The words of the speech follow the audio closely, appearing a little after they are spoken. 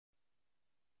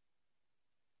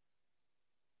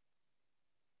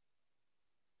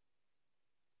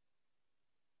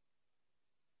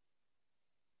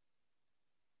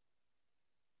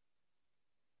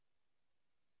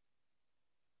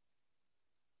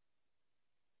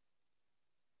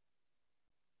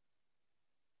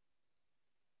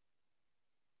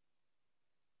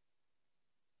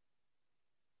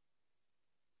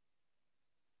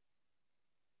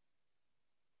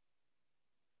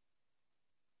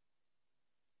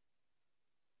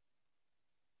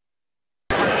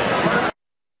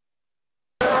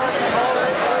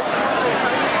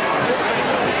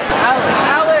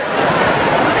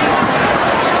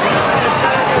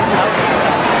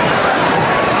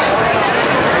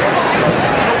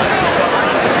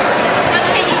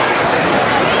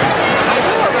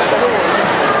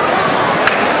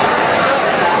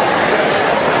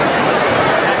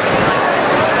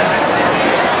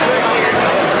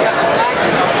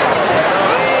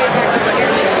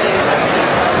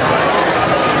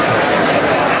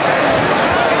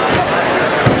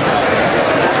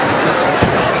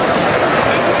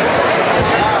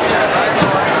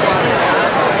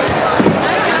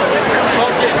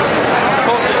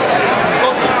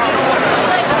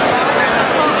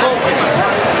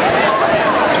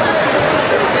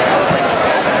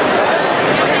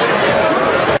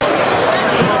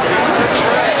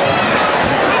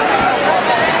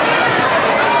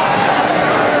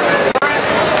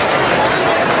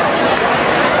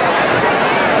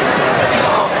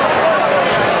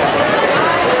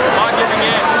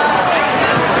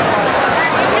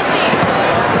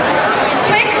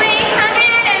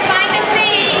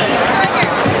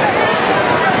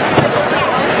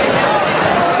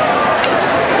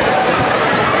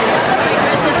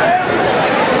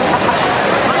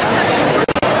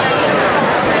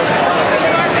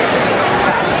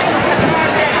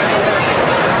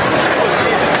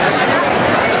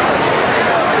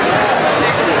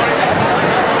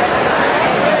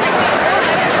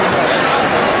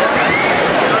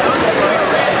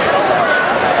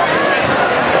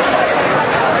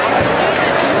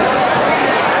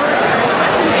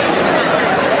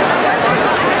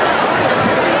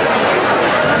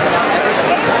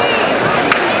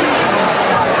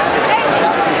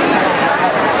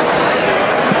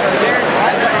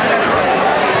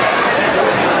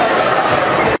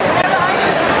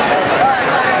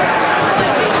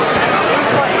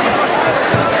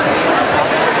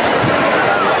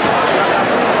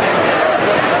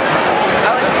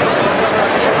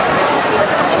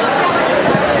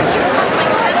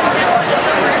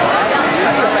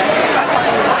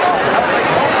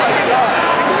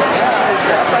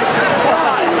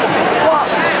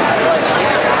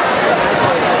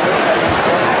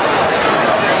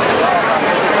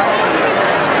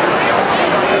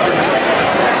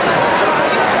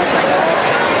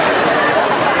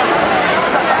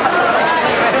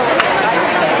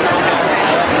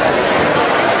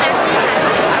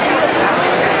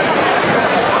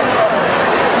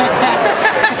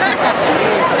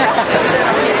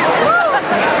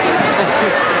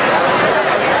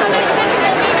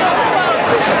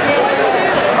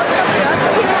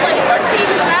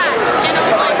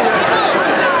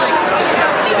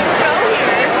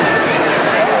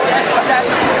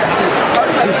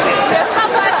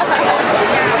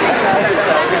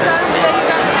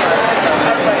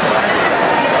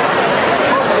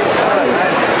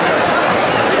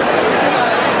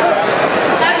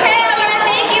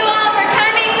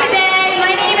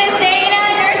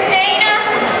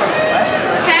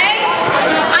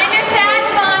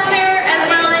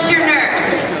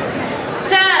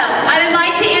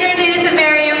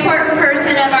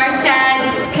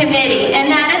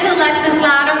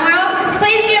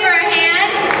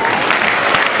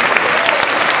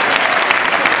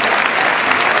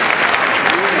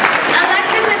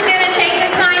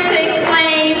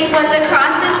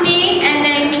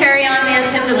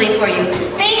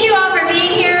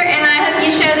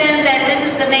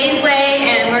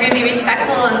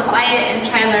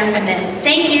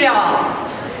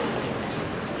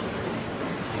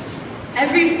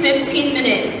Every 15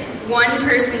 minutes, one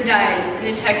person dies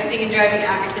in a texting and driving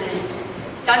accident.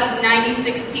 That's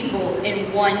 96 people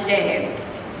in one day.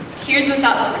 Here's what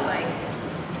that looks like.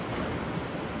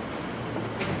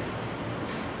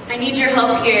 I need your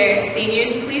help here,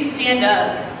 seniors. Please stand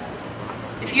up.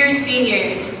 If you're a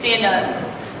senior, stand up.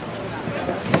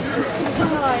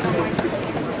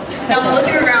 Now look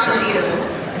around you.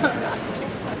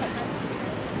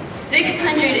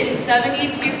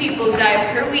 672 people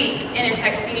die per week in a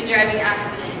texting and driving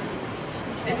accident.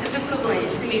 This is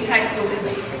equivalent to Mace High School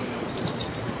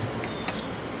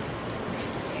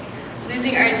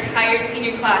losing our entire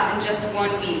senior class in just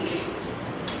 1 week.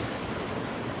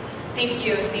 Thank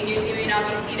you, seniors. You may now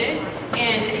be seated.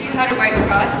 And if you had a white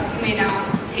cross, you may now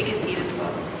take a seat as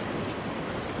well.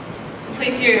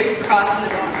 Place your cross in the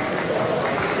box.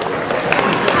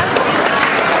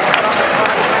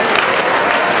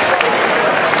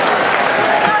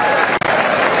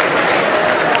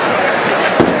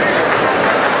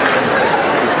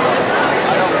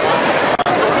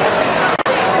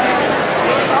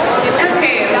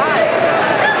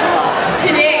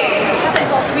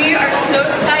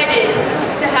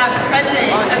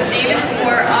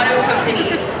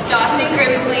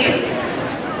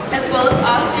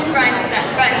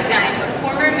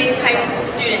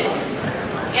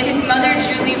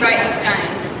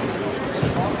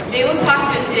 They will talk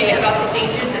to us today about the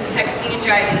dangers of texting and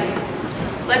driving.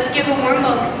 Let's give a warm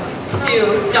welcome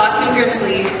to Dawson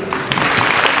Grimsley.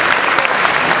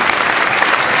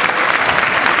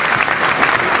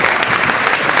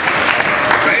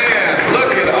 Man,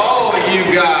 look at all of you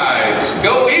guys.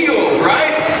 Go Eagles,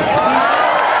 right?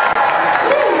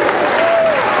 Woo!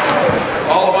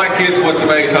 All of my kids went to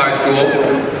Mays High School,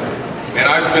 and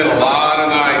I spent a lot of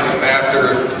nights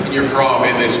after your prom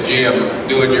in this gym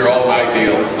doing your all-night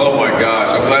deal. Oh my gosh,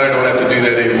 I'm glad I don't have to do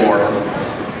that anymore.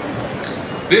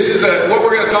 This is what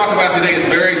we're going to talk about today is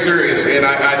very serious, and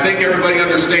I think everybody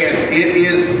understands it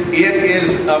is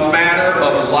a matter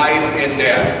of life and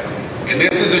death. And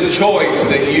this is a choice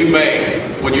that you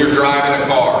make when you're driving a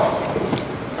car.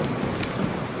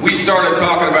 We started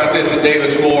talking about this at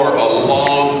Davis Moore a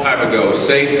long time ago,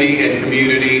 safety and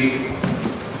community.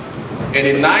 And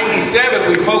in '97,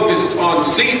 we focused on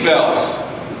seat belts.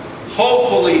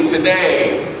 Hopefully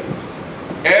today,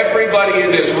 everybody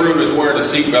in this room is wearing a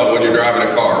seat belt when you're driving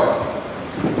a car.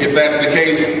 If that's the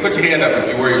case, put your hand up if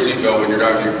you wear your seat belt when you're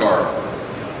driving your car.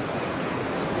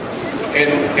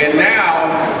 And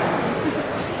now,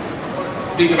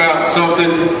 think about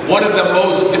something, one of the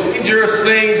most dangerous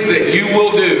things that you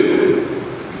will do,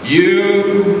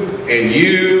 you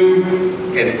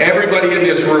and everybody in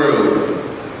this room,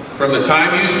 from the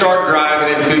time you start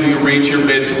driving until you reach your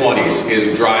mid-20s,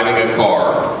 is driving a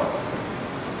car.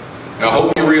 Now, I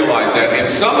hope you realize that. And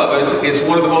some of us, it's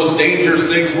one of the most dangerous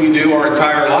things we do our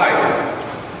entire life.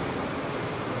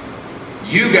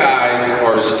 You guys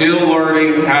are still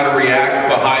learning how to react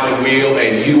behind the wheel,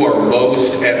 and you are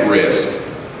most at risk.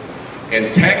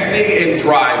 And texting and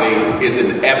driving is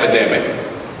an epidemic.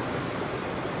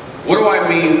 What do I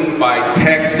mean by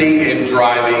texting and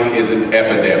driving is an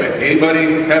epidemic?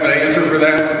 Anybody have an answer for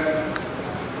that?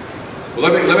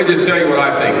 Well, let me just tell you what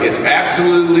I think. It's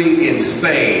absolutely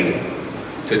insane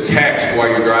to text while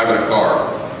you're driving a car.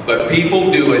 But people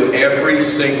do it every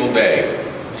single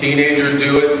day. Teenagers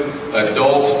do it,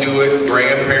 adults do it,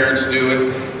 grandparents do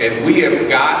it, and we have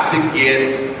got to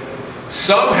get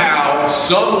somehow,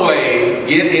 some way,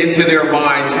 get into their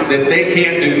minds that they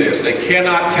can't do this. They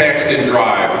cannot text and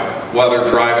drive while they're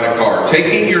driving a car.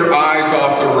 Taking your eyes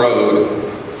off the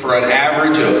road for an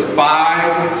average of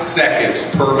 5 seconds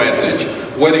per message.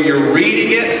 Whether you're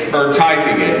reading it or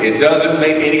typing it, it doesn't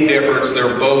make any difference.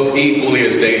 They're both equally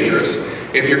as dangerous.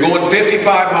 If you're going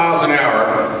 55 miles an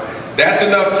hour, that's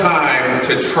enough time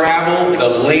to travel the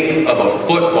length of a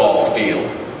football field.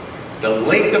 The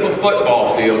length of a football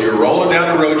field, you're rolling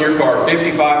down the road in your car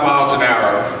 55 miles an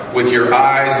hour with your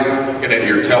eyes and at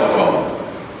your telephone.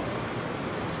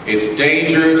 It's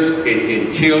dangerous, it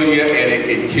can kill you, and it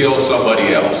can kill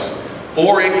somebody else.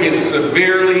 Or it can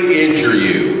severely injure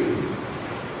you.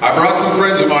 I brought some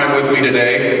friends of mine with me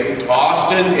today,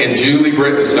 Austin and Julie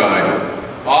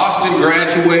Brittenstein. Austin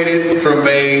graduated from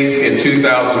Mays in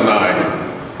 2009.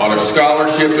 On a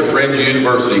scholarship to Friends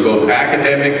University, both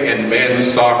academic and men's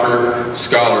soccer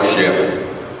scholarship.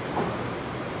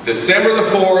 December the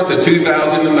 4th of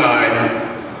 2009,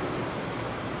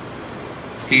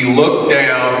 he looked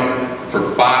down for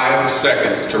 5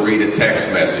 seconds to read a text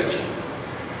message.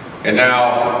 And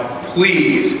now,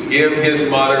 please give his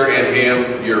mother and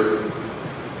him your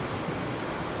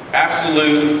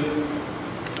absolute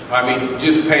I mean,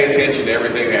 just pay attention to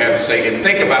everything they have to say and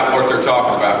think about what they're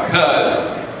talking about, because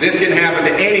this can happen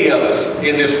to any of us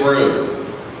in this room.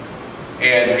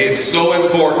 And it's so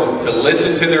important to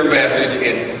listen to their message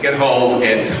and get home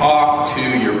and talk to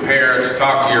your parents,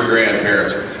 talk to your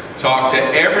grandparents, talk to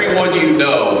everyone you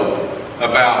know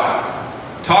about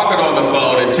talking on the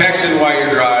phone and texting while you're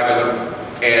driving,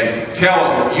 and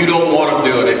tell them you don't want them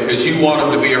doing it because you want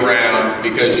them to be around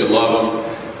because you love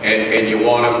them and you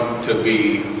want them to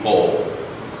be whole.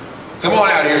 Come on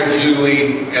out here,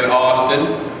 Julie and Austin.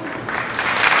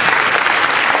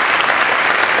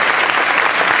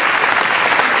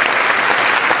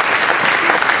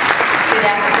 Good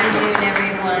afternoon,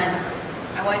 everyone.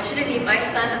 I want you to meet my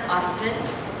son, Austin.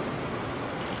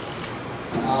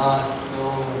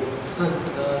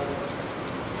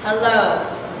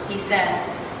 Hello, he says,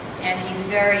 and he's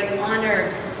very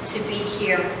honored to be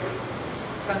here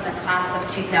from the class of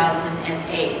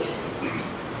 2008.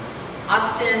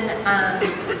 Austin,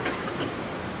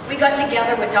 we got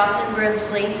together with Dawson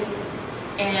Grimsley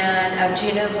in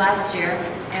June of last year,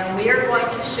 and we are going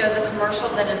to show the commercial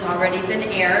that has already been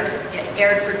aired. It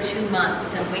aired for 2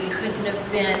 months, and we couldn't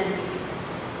have been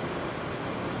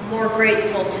more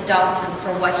grateful to Dawson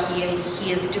for what he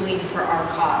is doing for our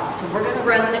cause. So we're going to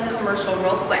run the commercial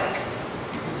real quick.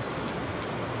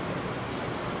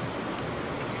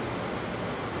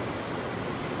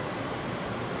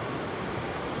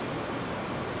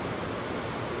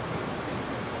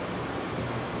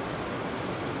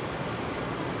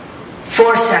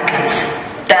 "4 seconds.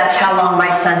 That's how long my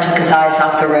son took his eyes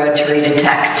off the road to read a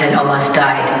text and almost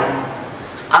died.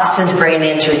 Austin's brain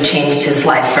injury changed his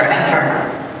life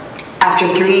forever. After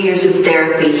 3 years of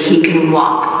therapy, he can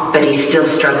walk, but he still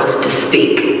struggles to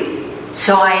speak.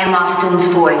 So I am Austin's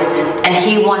voice, and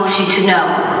he wants you to know,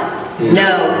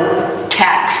 no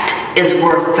text is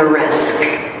worth the risk."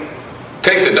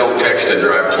 Take the Don't Text and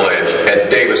Drive pledge at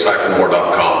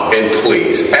davis-moore.com, and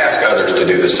please ask others to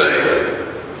do the same.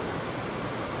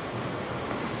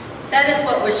 That is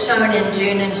what was shown in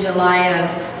June and July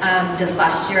of this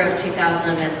last year of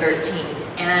 2013.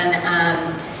 And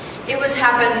it was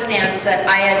happenstance that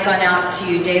I had gone out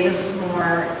to Davis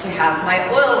Moore to have my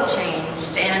oil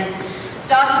changed. And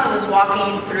Dawson was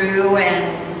walking through,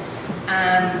 and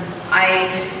I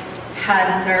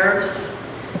had nerves.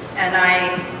 And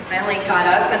I finally got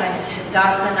up and I said,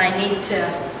 "Dawson,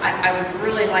 I would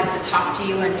really like to talk to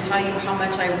you and tell you how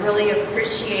much I really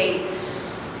appreciate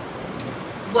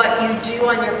what you do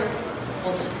on your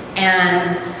commercials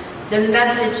and the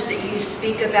message that you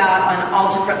speak about on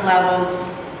all different levels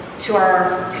to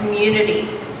our community."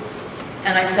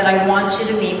 And I said, "I want you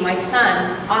to meet my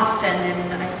son, Austin."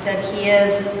 And I said, he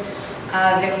is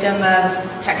a victim of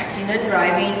texting and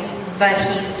driving, but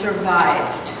he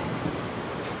survived.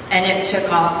 And it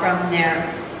took off from there.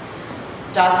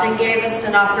 Dawson gave us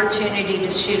an opportunity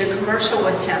to shoot a commercial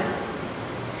with him.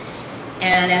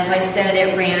 And as I said,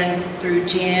 it ran through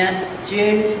June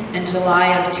and July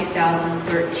of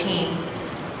 2013.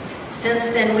 Since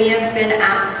then, we have been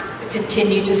asked to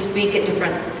continue to speak at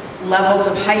different levels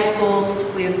of high schools.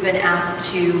 We have been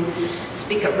asked to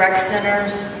speak at rec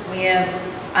centers. We have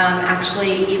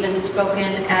actually even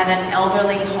spoken at an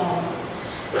elderly home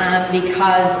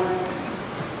because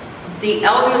the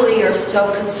elderly are so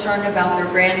concerned about their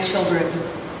grandchildren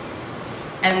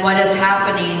and what is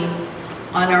happening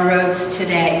on our roads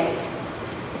today.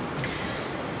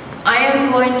 I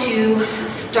am going to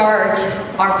start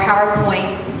our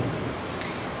PowerPoint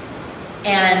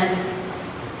and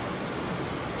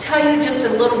tell you just a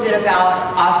little bit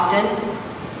about Austin.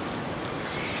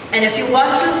 And if you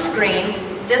watch the screen,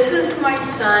 this is my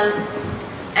son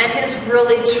and his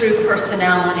really true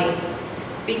personality.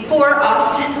 Before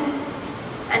Austin,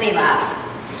 and he laughs.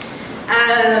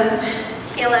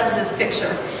 He loves this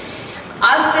picture.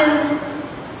 Austin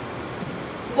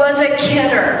was a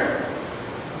kidder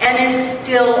and is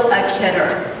still a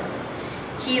kidder.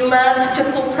 He loves to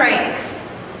pull pranks.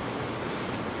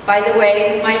 By the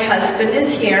way, my husband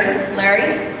is here.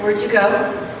 Larry, where'd you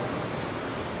go?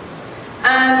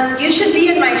 You should be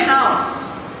in my house.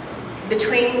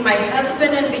 Between my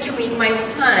husband and between my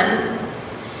son,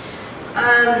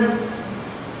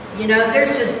 you know,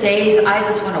 there's just days I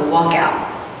just want to walk out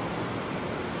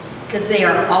because they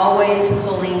are always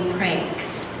pulling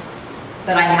pranks.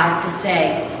 But I have to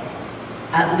say,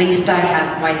 at least I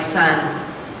have my son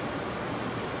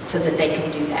so that they can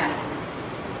do that.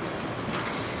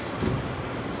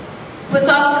 With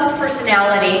Austin's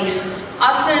personality,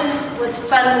 Austin was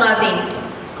fun-loving.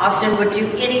 Austin would do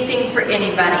anything for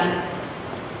anybody.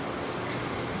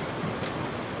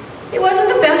 He wasn't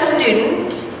the best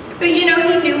student, but you know,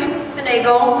 he knew how to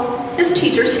finagle his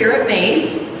teachers here at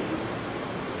Mays.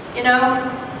 You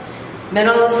know,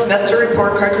 middle of the semester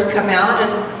report cards would come out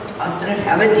and Austin would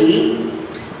have a D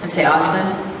and say, Austin,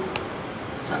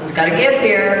 something's got to give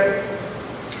here.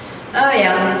 Oh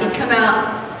yeah, he'd come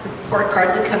out, report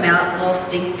cards would come out, a little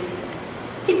stink.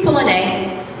 He'd pull an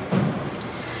A.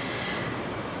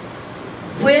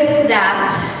 With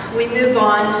that, we move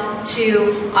on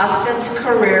to Austin's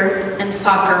career in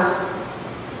soccer.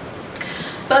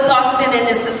 Both Austin and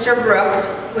his sister Brooke,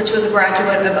 which was a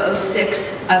graduate of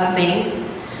 '06 of Mays,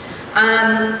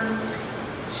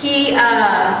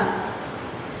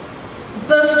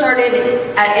 both started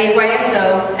at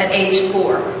AYSO at age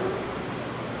 4.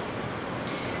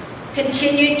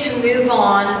 Continued to move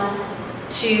on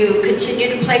to continue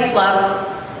to play club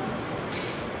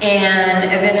and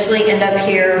eventually end up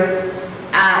here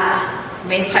at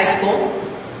Mays High School.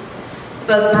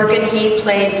 Both Brooke and he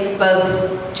played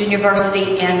both junior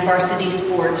varsity and varsity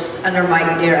sports under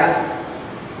Mike Dara,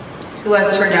 who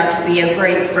has turned out to be a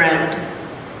great friend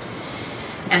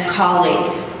and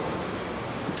colleague.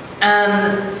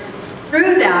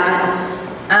 Through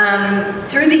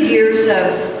the years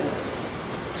of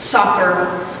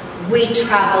soccer, we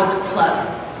traveled club.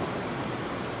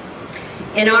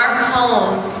 In our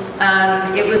home,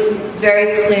 it was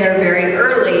very clear very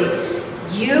early,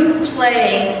 you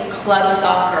play club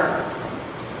soccer,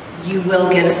 you will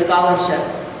get a scholarship.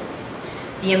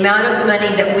 The amount of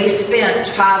money that we spent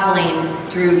traveling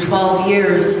through 12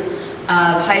 years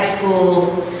of high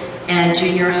school and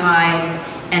junior high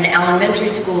and elementary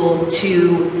school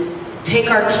to take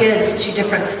our kids to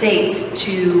different states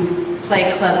to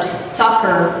play club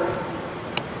soccer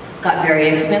got very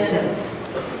expensive.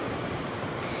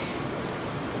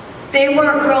 They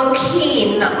weren't real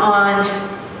keen on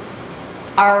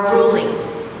our ruling,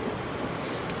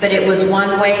 but it was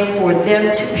one way for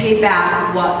them to pay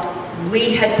back what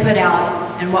we had put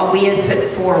out and what we had put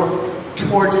forth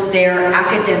towards their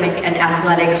academic and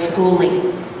athletic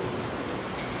schooling.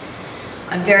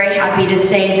 I'm very happy to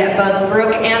say that both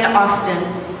Brooke and Austin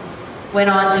went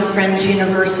on to Friends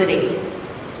University.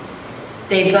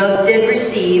 They both did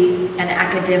receive an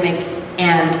academic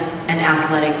and an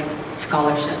athletic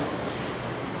scholarship.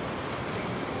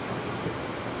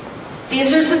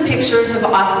 These are some pictures of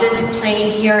Austin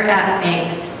playing here at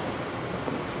Mays.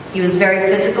 He was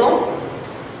very physical.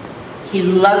 He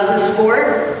loved the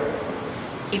sport.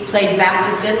 He played back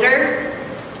defender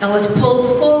and was pulled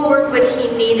forward when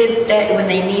they needed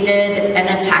an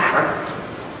attacker.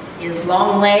 He has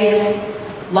long legs,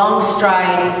 long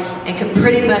stride, and can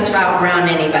pretty much outrun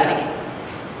anybody.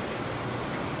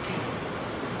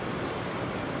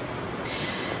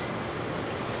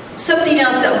 Something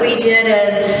else that we did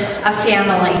as a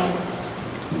family,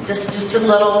 this is just a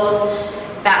little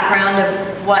background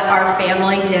of what our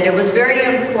family did. It was very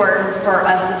important for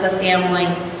us as a family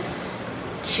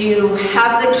to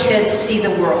have the kids see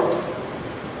the world.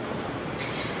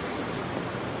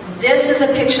 This is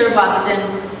a picture of Austin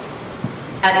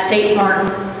at St.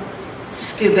 Martin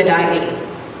scuba diving.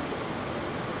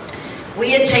 We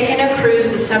had taken a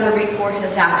cruise the summer before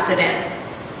his accident.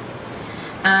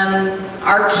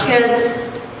 Our kids,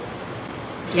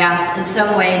 in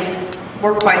some ways,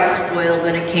 were quite spoiled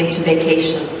when it came to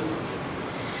vacations.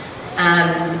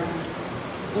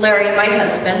 Larry, my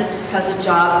husband, has a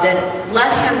job that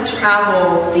let him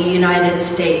travel the United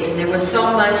States, and there was so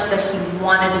much that he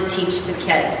wanted to teach the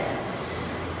kids.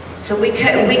 So we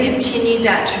continued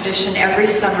that tradition. Every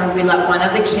summer we let one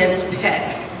of the kids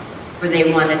pick where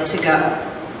they wanted to go.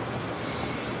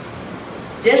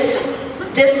 This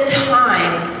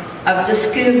time of the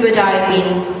scuba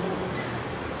diving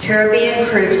Caribbean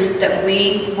cruise that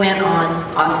we went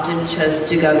on, Austin chose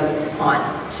to go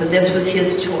on. So this was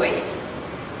his choice.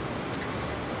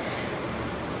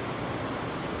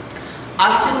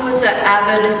 Austin was an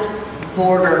avid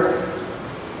boarder.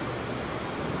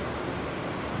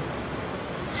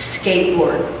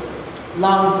 Skateboard,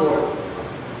 longboard,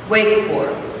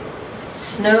 wakeboard,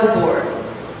 snowboard,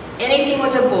 anything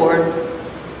with a board,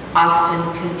 Austin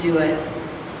could do it.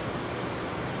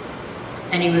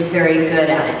 And he was very good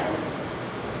at it.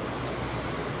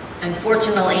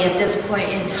 Unfortunately, at this point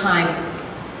in time,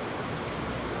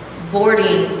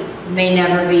 boarding may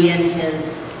never be in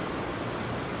his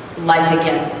life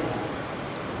again.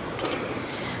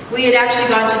 We had actually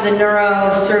gone to the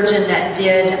neurosurgeon that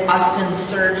did Austin's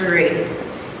surgery,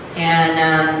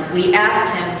 and we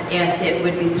asked him if it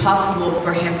would be possible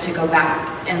for him to go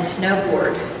back and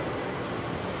snowboard.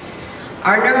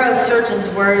 Our neurosurgeon's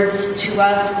words to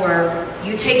us were,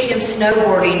 "You take him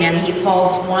snowboarding and he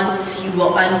falls once, you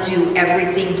will undo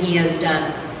everything he has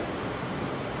done."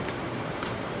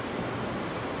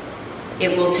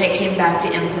 it will take him back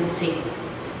to infancy.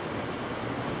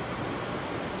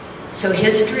 So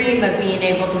his dream of being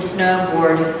able to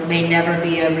snowboard may never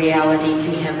be a reality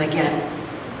to him again.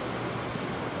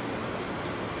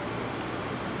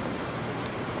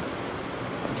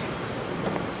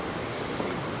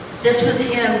 This was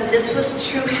him. This was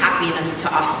true happiness to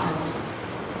Austin.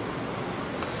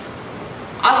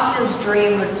 Austin's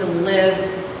dream was to live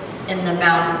in the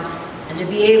mountains and to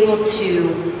be able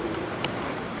to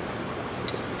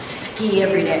ski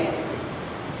every day.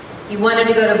 He wanted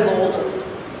to go to Boulder.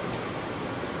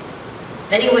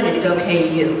 Then he wanted to go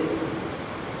KU.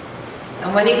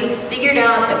 And when he figured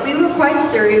out that we were quite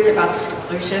serious about the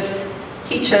scholarships,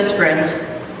 he chose Friends.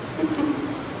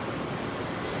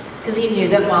 Because he knew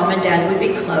that Mom and Dad would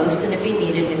be close, and if he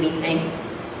needed anything,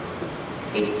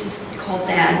 he just called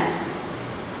Dad.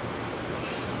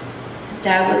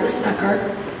 Dad was a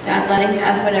sucker. Dad let him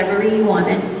have whatever he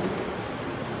wanted.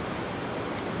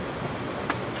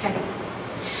 Okay.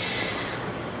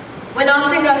 When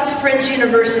Austin got to Friends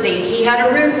University, he had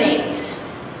a roommate.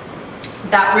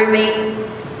 That roommate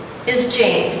is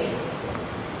James.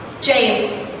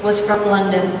 James was from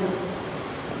London.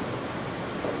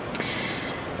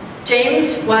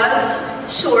 James was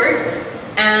short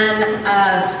and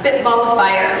a spitball of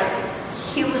fire.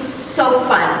 He was so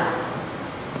fun.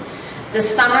 The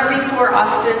summer before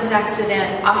Austin's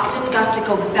accident, Austin got to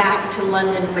go back to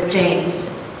London with James.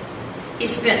 He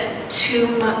spent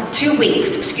 2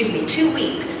 weeks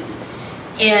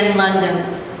in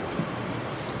London.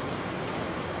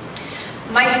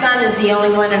 My son is the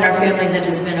only one in our family that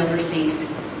has been overseas.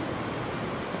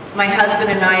 My husband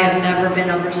and I have never been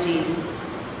overseas,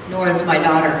 nor has my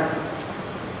daughter.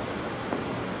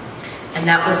 And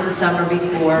that was the summer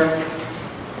before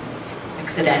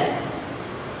accident.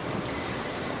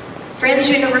 Friends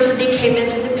University came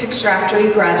into the picture after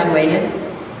he graduated.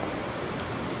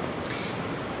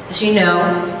 As you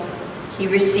know, he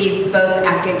received both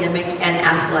academic and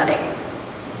athletic.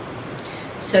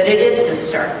 So did his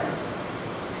sister.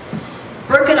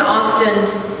 Brooke and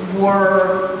Austin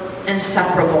were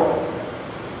inseparable.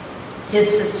 His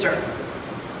sister.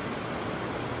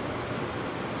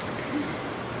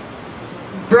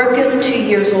 Brooke is 2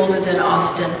 years older than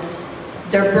Austin.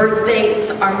 Their birth dates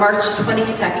are March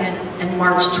 22nd and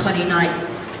March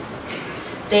 29th.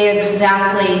 They are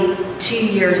exactly 2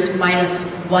 years minus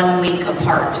 1 week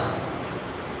apart.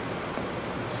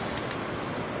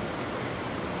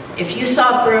 If you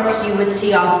saw Brooke, you would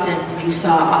see Austin. If you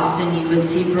saw Austin, you would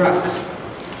see Brooke.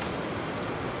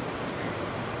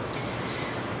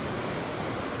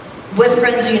 With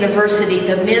Friends University,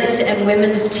 the men's and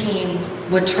women's team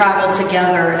would travel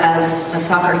together as a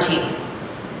soccer team.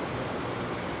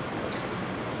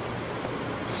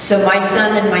 So my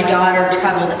son and my daughter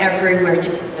traveled everywhere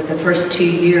together the first 2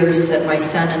 years that my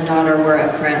son and daughter were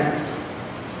at Friends.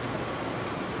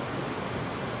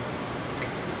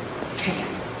 Okay.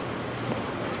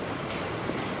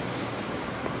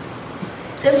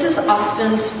 This is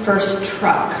Austin's first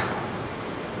truck.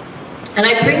 And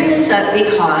I bring this up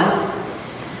because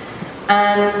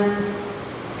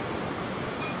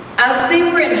as they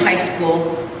were in high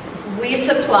school, we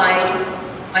supplied,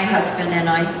 my husband and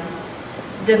I,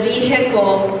 the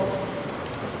vehicle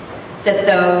that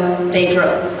they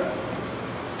drove.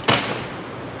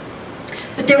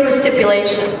 But there were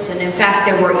stipulations, and in fact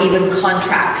there were even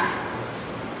contracts.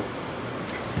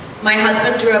 My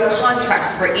husband drew up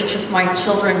contracts for each of my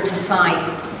children to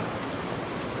sign.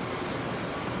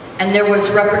 And there was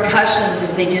repercussions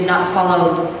if they did not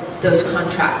follow those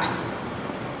contracts.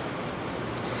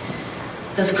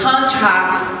 Those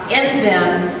contracts, in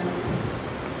them,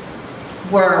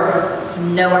 were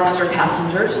no extra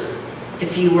passengers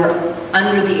if you were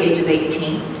under the age of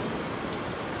 18.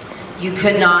 You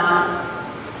could not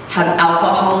have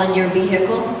alcohol in your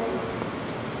vehicle.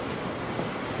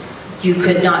 You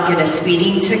could not get a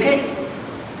speeding ticket.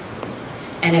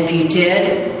 And if you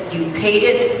did, you paid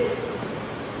it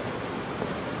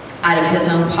out of his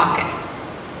own pocket.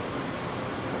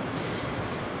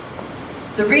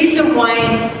 The reason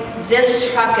why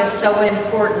this truck is so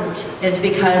important is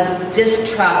because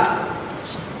this truck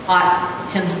bought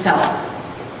himself.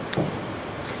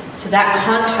 So that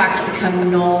contract became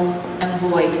null and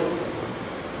void.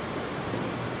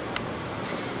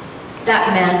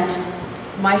 That meant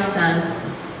my son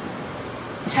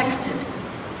texted.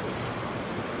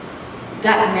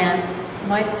 That meant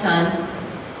my son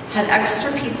had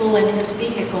extra people in his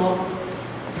vehicle,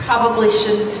 probably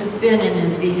shouldn't have been in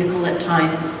his vehicle at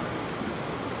times.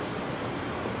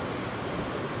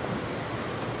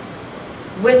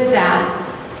 With that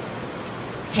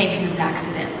came his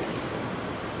accident.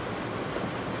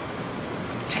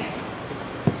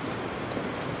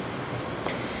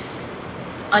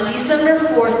 On December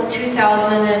 4th,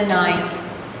 2009,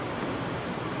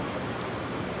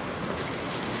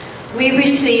 we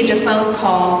received a phone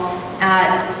call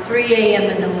at 3 a.m.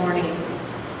 in the morning.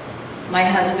 My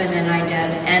husband and I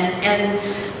did. And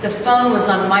the phone was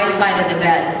on my side of the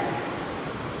bed.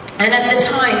 And at the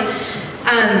time,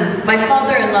 my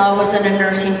father-in-law was in a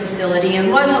nursing facility and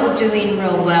wasn't doing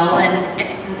real well.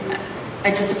 And I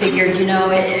just figured, you know,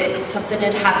 something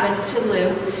had happened to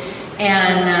Lou.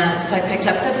 And so I picked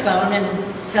up the phone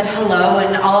and said hello.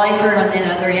 And all I heard on the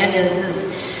other end is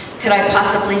could I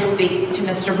possibly speak to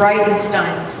Mr.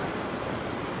 Breitenstein?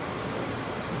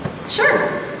 Sure.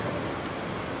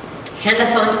 Hand the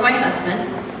phone to my husband,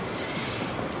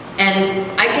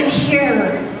 and I can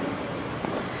hear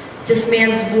this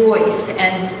man's voice,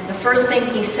 and the first thing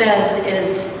he says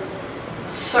is,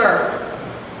 "Sir,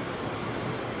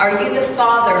 are you the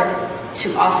father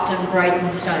to Austin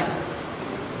Breitenstein?"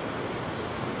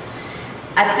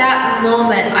 At that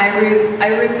moment, I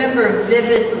remember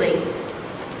vividly,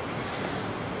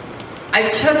 I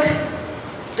took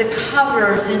the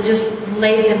covers and just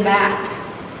laid them back,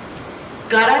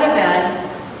 got out of bed,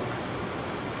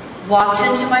 walked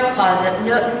into my closet,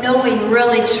 knowing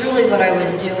really truly what I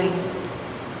was doing.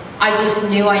 I just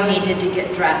knew I needed to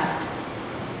get dressed.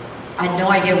 I had no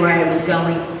idea where I was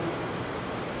going.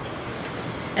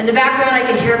 In the background, I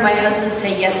could hear my husband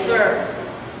say, "Yes, sir."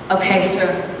 "Okay,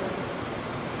 sir.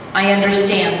 I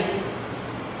understand.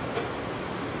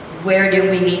 Where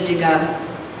do we need to go?"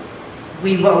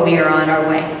 We are on our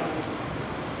way.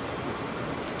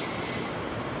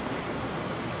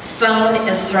 The phone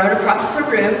is thrown across the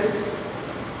room,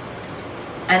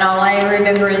 and all I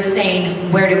remember is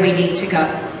saying, "Where do we need to go?"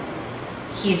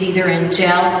 He's either in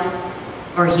jail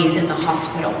or he's in the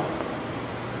hospital.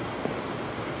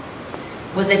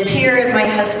 With a tear in my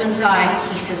husband's eye,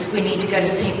 he says, "We need to go to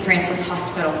St. Francis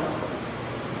Hospital.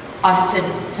 Austin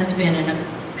has been in an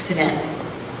accident."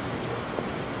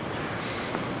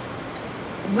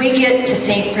 We get to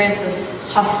St. Francis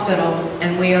Hospital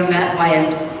and we are met by a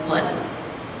chaplain.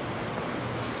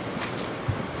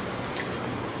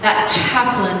 That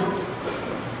chaplain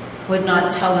would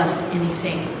not tell us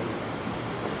anything.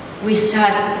 We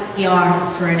sat in the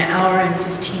ER for an hour and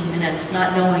 15 minutes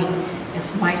not knowing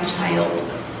if my child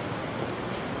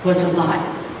was alive.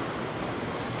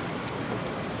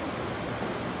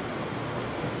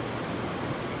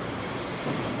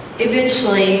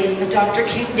 Eventually, the doctor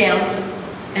came down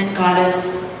and got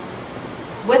us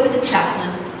with the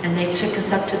chaplain, and they took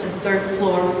us up to the 3rd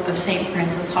floor of St.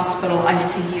 Francis Hospital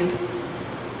ICU.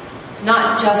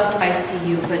 Not just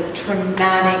ICU, but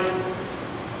traumatic,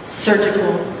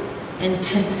 surgical,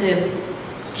 intensive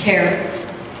care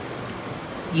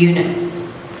unit.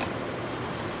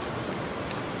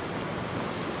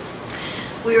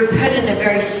 We were put in a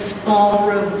very small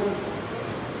room,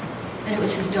 and it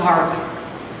was dark.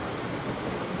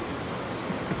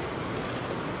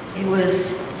 It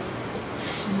was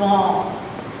small.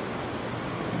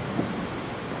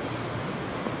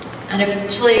 And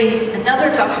eventually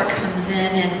another doctor comes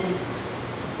in and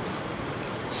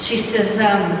she says,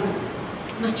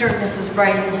 "Mr. and Mrs.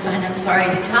 Breitenstein, I'm sorry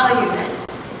to tell you that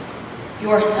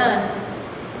your son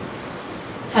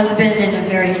has been in a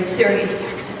very serious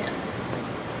accident.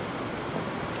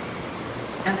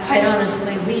 And quite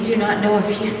honestly, we do not know if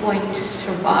he's going to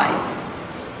survive."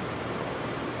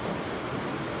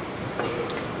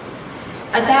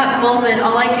 At that moment,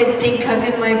 all I could think of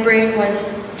in my brain was,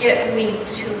 get me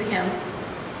to him.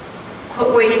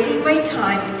 Quit wasting my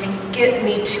time and get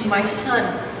me to my son.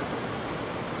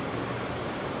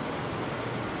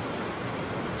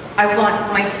 I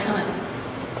want my son.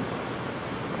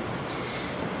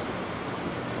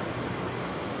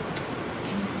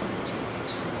 Can you flip to a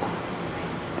picture of Austin and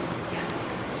Iceland? Yeah.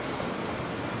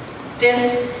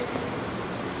 This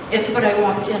is what I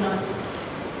walked in on.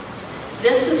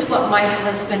 This is what my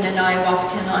husband and I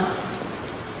walked in on.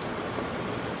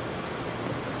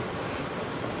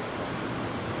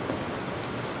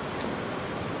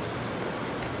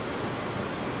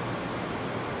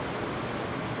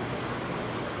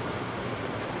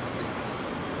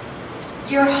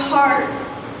 Your heart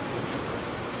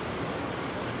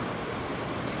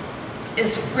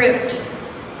is ripped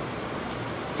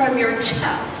from your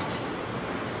chest.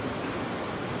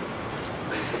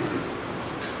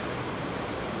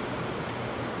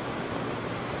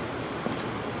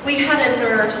 We had a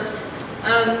nurse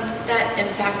that,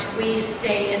 in fact, we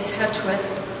stay in touch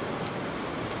with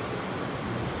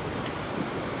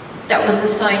that was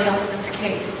assigned Nelson's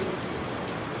case.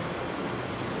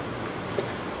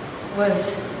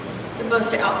 Was the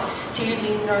most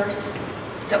outstanding nurse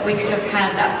that we could have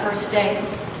had that first day.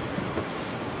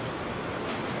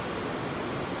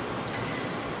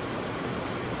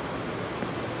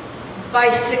 By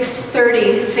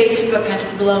 6:30, Facebook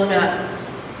had blown up.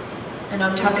 And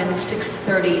I'm talking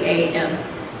 6:30 a.m.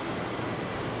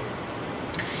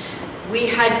 We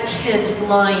had kids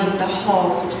line the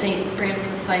halls of St.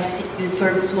 Francis ICU,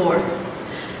 third floor,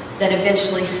 that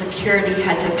eventually security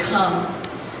had to come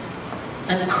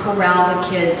and corral the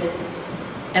kids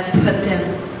and put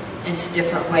them into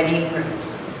different waiting rooms.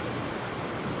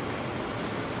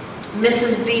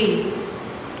 Mrs. B,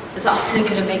 is Austin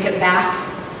going to make it back?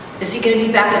 Is he going to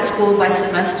be back at school by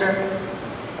semester?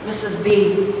 Mrs.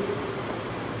 B,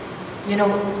 you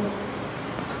know,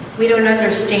 we don't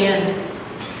understand.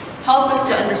 Help us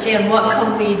to understand, what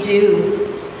can we do?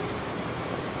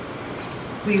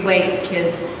 We wait,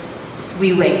 kids.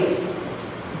 We wait.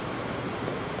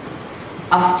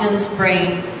 Austin's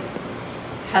brain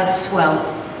has swelled.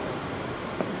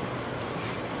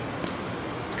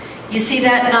 You see,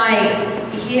 that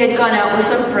night, he had gone out with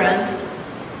some friends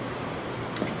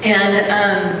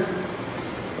and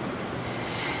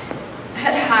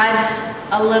had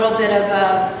a little bit of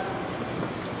a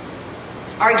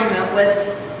argument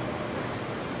with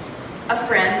a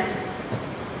friend,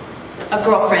 a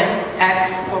girlfriend,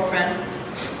 ex-girlfriend,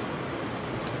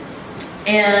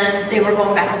 and they were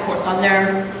going back and forth on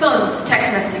their phones, text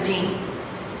messaging.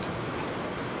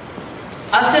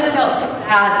 Austin felt so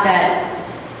bad that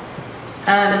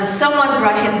someone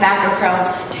brought him back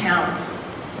across town,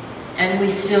 and we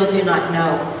still do not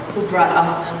know who brought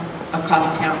Austin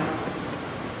across town.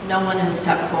 No one has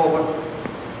stepped forward.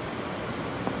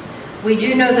 We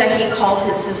do know that he called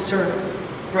his sister,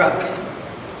 Brooke.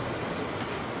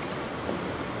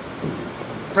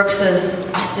 Brooke says,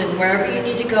 Austin, wherever you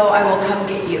need to go, I will come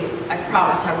get you. I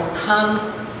promise, I will come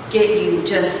get you.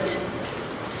 Just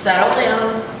settle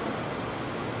down.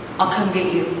 I'll come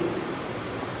get you.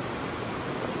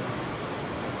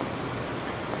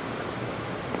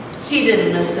 He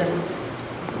didn't listen.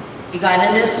 He got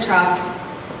in his truck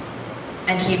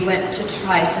and he went to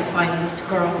try to find this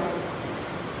girl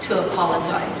to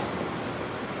apologize.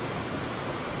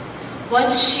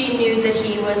 Once she knew that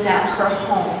he was at her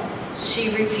home, she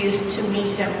refused to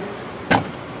meet him.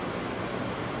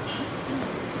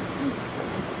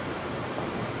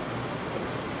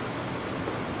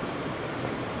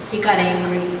 He got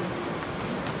angry.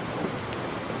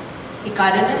 He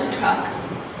got in his truck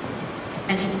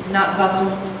and he did not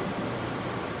buckle,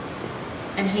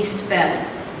 and he sped.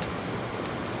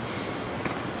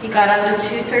 He got onto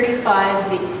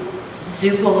 235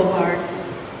 Zoo Boulevard,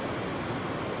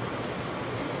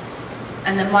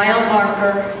 and the mile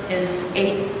marker is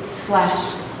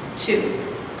 8/2,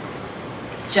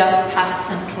 just past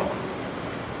Central.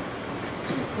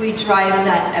 We drive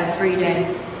that every day.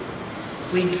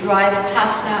 We drive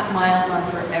past that mile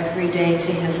marker every day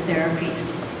to his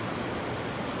therapies.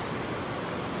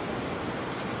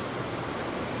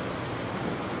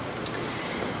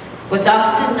 With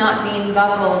Austin not being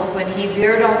buckled, when he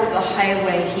veered off the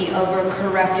highway, he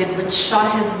overcorrected, which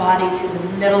shot his body to the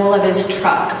middle of his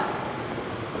truck.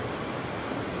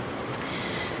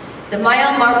 The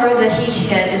mile marker that he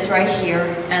hit is right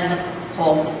here, and the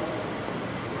pole.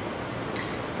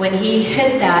 When he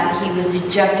hit that, he was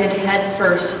ejected head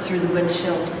first through the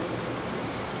windshield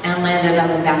and landed on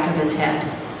the back of his head.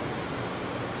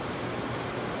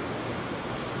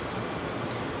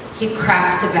 He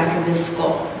cracked the back of his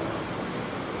skull.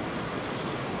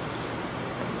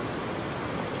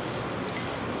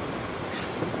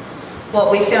 What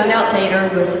we found out later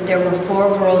was that there were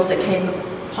 4 girls that came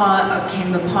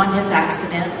upon his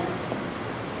accident,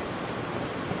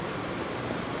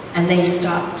 and they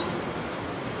stopped.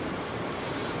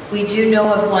 We do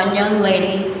know of one young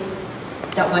lady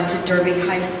that went to Derby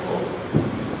High School.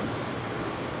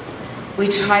 We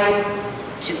tried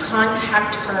to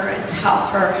contact her and tell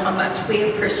her how much we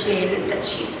appreciated that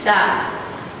she sat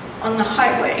on the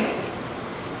highway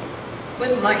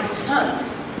with my son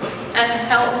and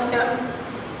held him.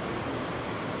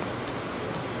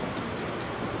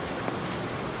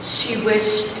 She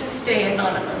wished to stay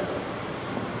anonymous.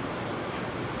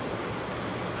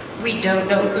 We don't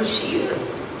know who she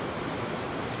is,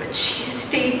 but she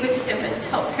stayed with him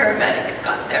until paramedics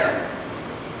got there.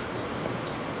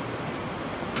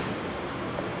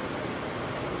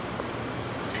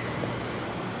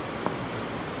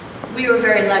 We were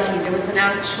very lucky. There was an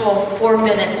actual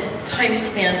 4-minute time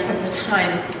span from the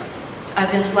time of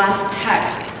his last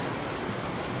text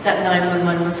that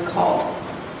 911 was called.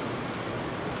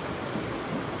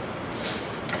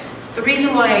 The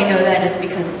reason why I know that is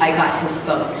because I got his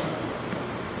phone.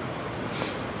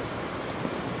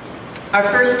 Our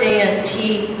first day in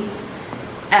TSICU,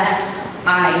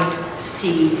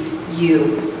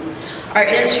 our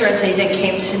insurance agent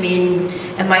came to me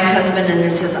and my husband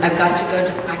and says, I've got to go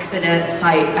to accident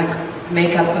site,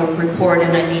 make up a report,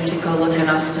 and I need to go look in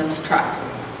Austin's truck.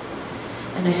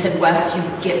 And I said, Wes, you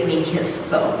get me his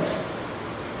phone.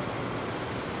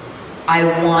 I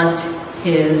want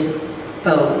his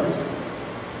phone.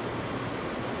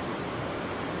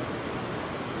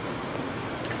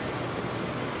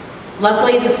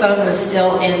 Luckily, the phone was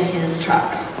still in his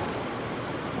truck.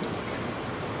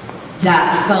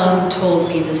 That phone told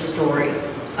me the story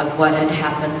of what had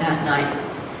happened that night.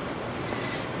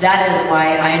 That is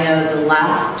why I know the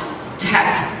last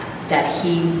text that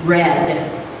he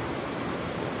read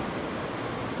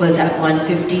was at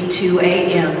 1:52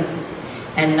 a.m.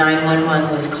 and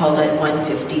 911 was called at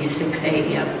 1:56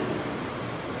 a.m.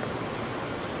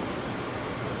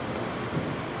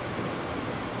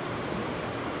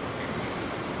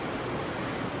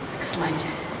 Next slide.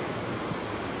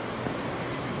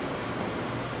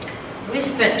 We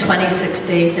spent 26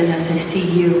 days in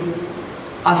SICU.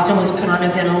 Austin was put on a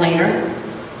ventilator,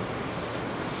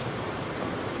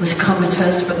 was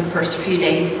comatose for the first few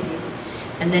days,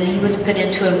 and then he was put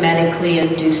into a medically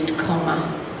induced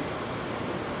coma.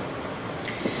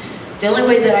 The only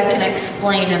way that I can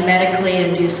explain a medically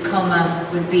induced coma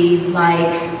would be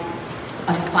like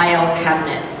a file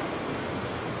cabinet.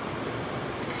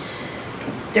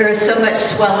 There is so much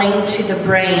swelling to the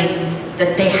brain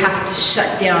that they have to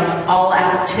shut down all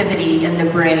activity in the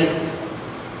brain,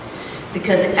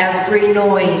 because every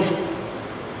noise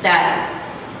that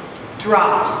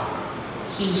drops,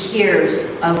 he hears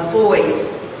a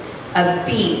voice, a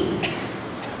beep.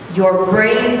 Your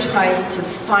brain tries to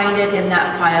find it in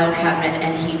that file cabinet,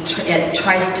 and it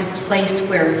tries to place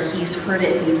where he's heard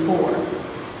it before.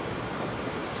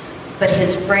 But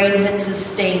his brain had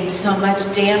sustained so much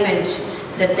damage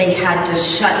that they had to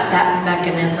shut that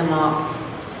mechanism off.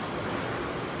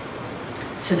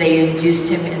 So they induced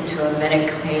him into a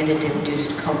medically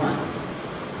induced coma.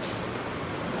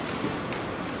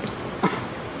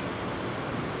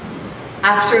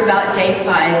 After about day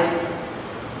 5,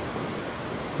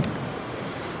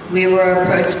 we were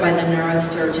approached by the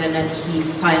neurosurgeon, and he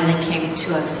finally came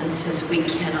to us and says, we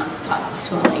cannot stop the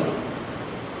swelling.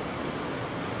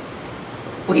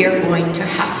 We are going to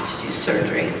have to do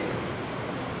surgery.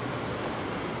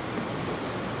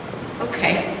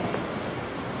 Okay.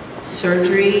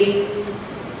 Surgery,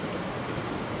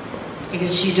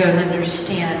 because you don't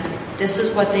understand. This is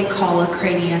what they call a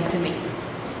craniectomy.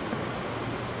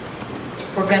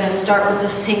 We're going to start with a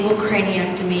single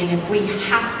craniectomy, and if we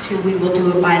have to, we will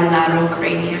do a bilateral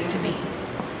craniectomy.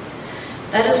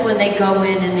 That is when they go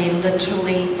in and they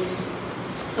literally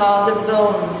saw the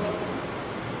bone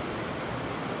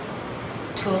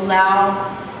to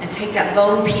allow and take that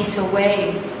bone piece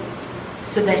away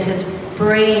so that his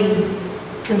brain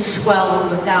can swell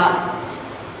without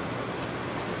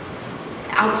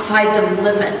outside the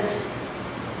limits.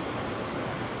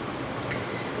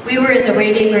 We were in the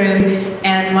waiting room,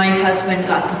 and my husband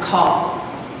got the call.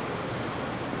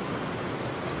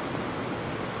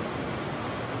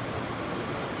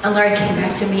 And Larry came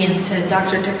back to me and said,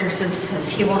 Dr. Dickerson says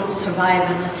he won't survive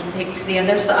unless he takes the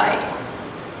other side.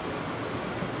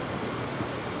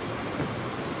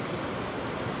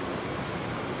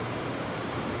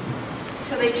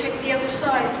 So they took the other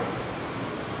side.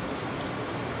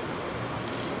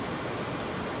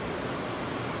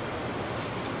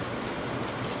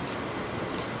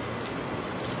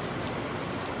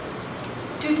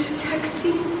 Due to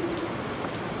texting.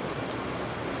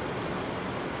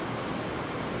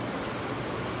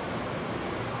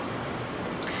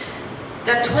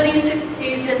 That 26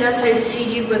 days in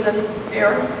SICU was a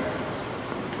nightmare.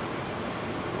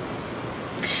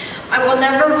 I will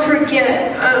never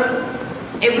forget,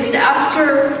 it was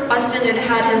after Austin had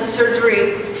had his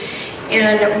surgery,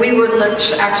 and we were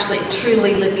actually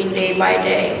truly living day by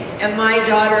day. And my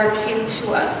daughter came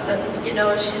to us,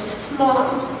 and she says,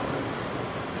 Mom,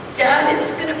 Dad,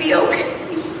 it's going to be okay.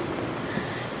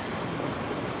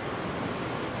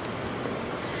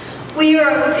 We are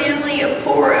a family of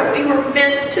 4, and we were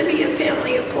meant to be a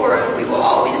family of 4, and we will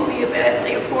always be a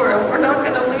family of 4, and we're not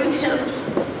going to lose him.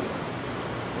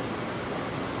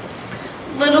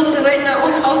 Little did I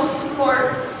know how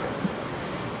smart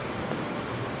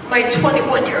my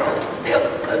 21-year-old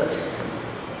was.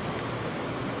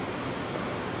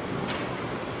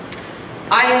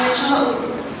 I hung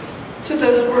to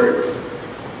those words.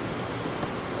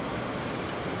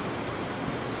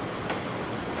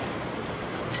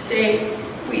 Today,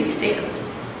 we stand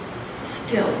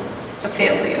still a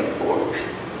family of 4.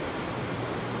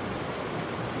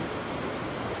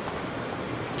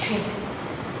 Okay.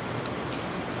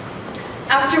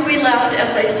 After we left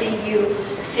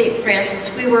SICU St.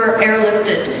 Francis, we were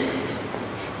airlifted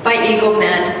by Eagle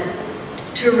Med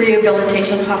to a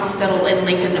rehabilitation hospital in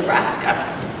Lincoln, Nebraska,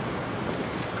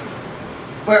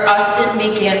 where Austin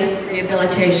began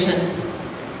rehabilitation.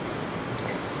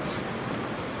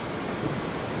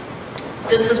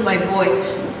 This is my boy.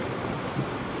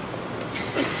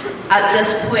 At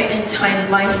this point in time,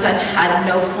 my son had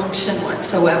no function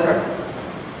whatsoever.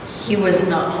 He was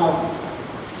not home.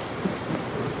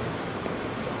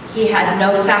 He had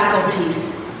no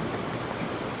faculties.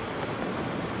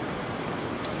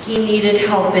 He needed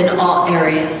help in all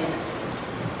areas.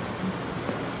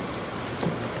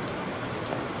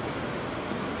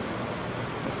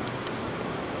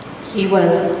 He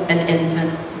was an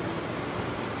infant.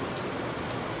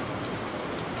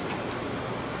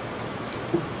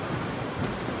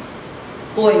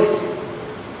 Boys,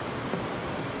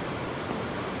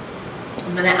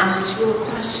 I'm going to ask you a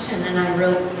question, and I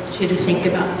really want you to think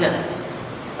about this,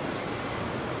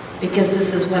 because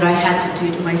this is what I had to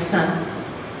do to my son.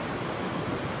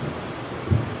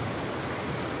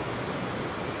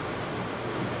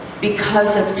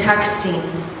 Because of texting,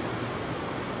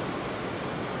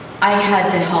 I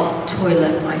had to help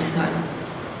toilet my son.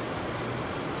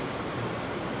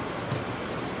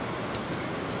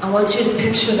 I want you to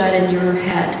picture that in your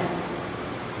head.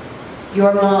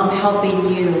 Your mom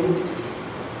helping you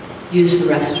use the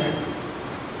restroom.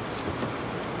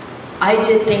 I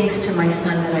did things to my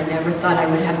son that I never thought I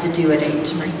would have to do at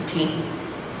age 19.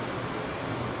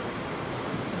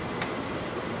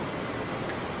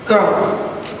 Girls,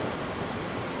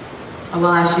 I will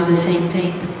ask you the same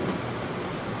thing.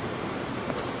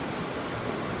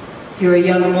 You're a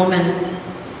young woman.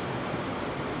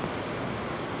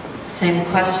 Same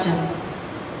question.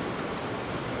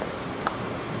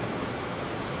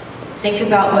 Think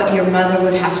about what your mother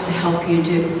would have to help you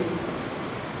do.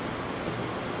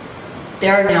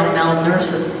 There are now male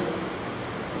nurses,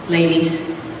 ladies.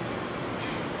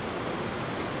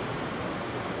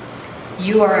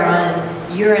 You are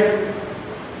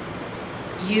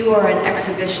an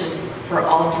exhibition for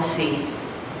all to see.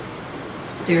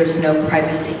 There's no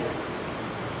privacy.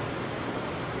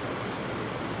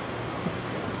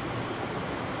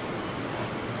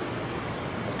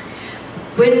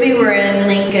 When we were in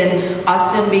Lincoln,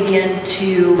 Austin began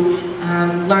to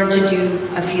learn to do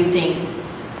a few things.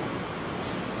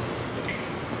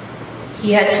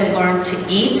 He had to learn to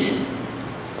eat.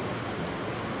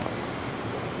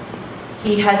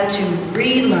 He had to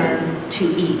relearn to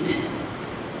eat.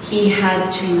 He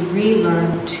had to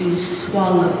relearn to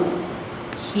swallow.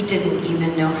 He didn't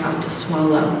even know how to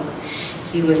swallow.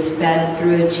 He was fed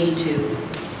through a G-tube.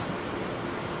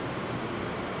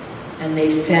 And they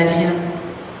fed him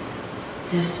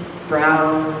this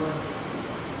brown,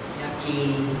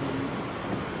 yucky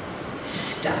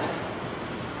stuff.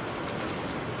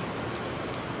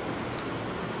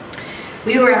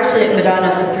 We were actually at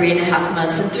Madonna for 3.5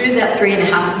 months, and through that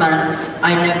 3.5 months,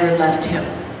 I never left him.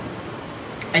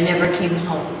 I never came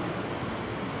home.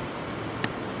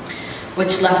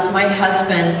 Which left my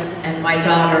husband and my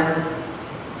daughter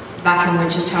back in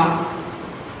Wichita.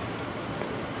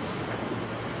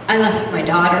 I left my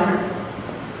daughter.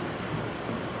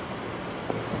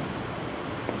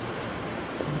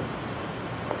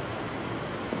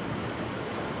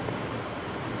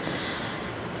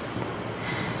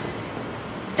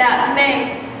 That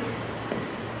May,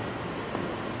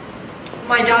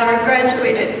 my daughter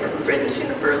graduated from Friends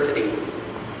University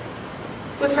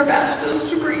with her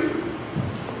bachelor's degree.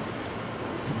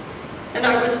 And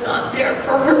I was not there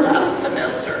for her last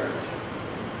semester.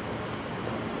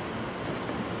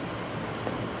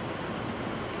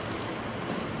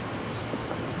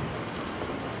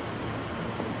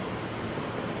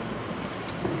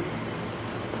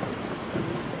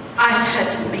 I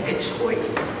had to make a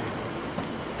choice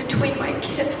between my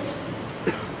kids.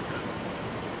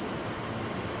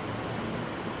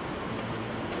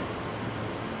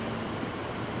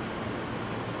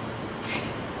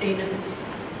 Dana.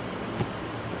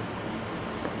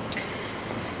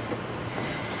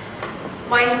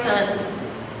 My son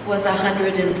was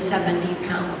 170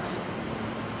 pounds.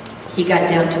 He got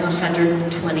down to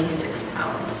 126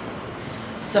 pounds.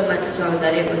 So much so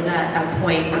that it was at a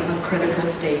point of a critical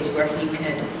stage where he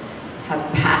could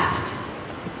have passed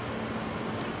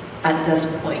at this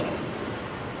point.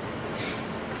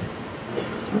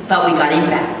 But we got him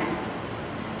back.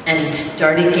 And he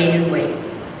started gaining weight.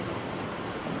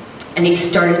 And he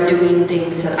started doing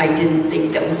things that I didn't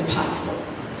think that was possible.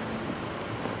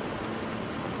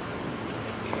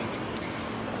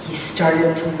 He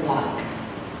started to walk.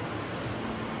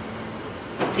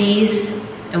 These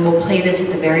and we'll play this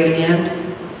at the very end.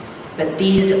 But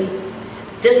this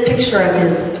picture of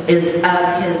his is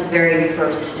of his very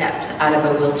first steps out of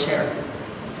a wheelchair.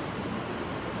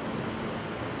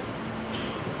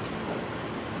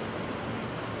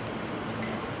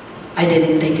 I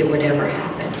didn't think it would ever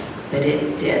happen, but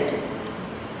it did.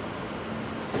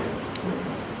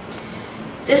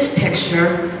 This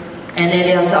picture, and it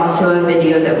is also a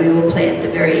video that we will play at the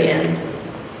very end,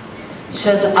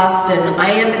 shows Austin. I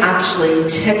am actually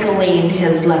tickling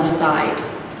his left side.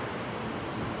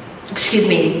 Excuse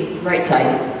me, right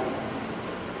side.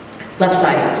 Left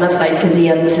side, because he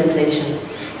had the sensation.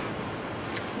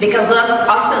 Because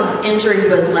Austin's injury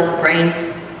was left brain.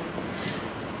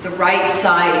 The right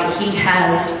side, he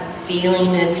has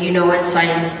feeling, if you know in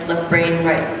science, left brain,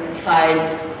 right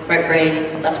side, right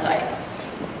brain, left side.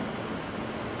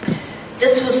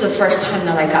 This was the first time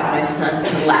that I got my son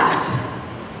to laugh.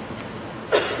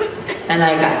 And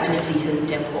I got to see his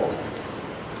dimples.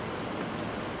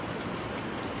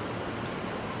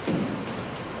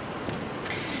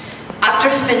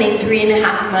 After spending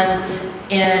 3.5 months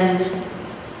in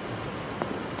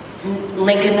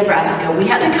Lincoln, Nebraska, we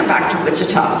had to come back to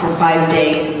Wichita for 5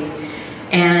 days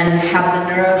and have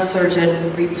the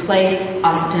neurosurgeon replace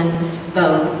Austin's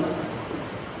bone.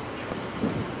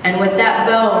 And with that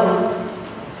bone,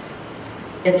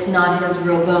 it's not his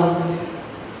real bone.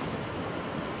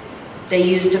 They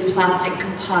used a plastic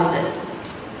composite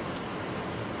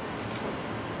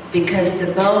because the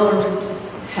bone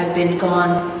had been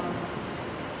gone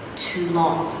too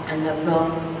long and the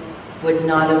bone would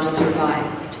not have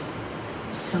survived.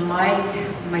 So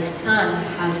my son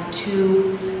has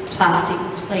 2 plastic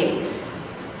plates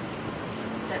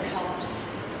that helps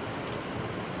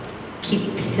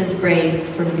keep his brain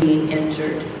from being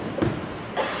injured.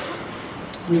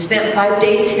 We spent 5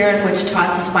 days here in Wichita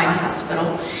at the spine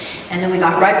hospital, and then we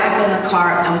got right back in the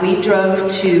car and we drove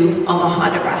to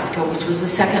Omaha, Nebraska, which was the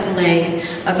second leg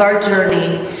of our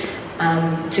journey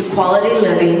to quality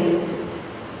living,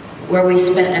 where we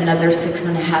spent another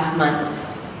 6.5 months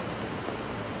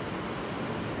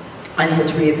on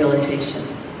his rehabilitation.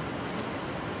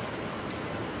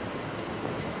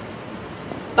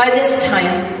 By this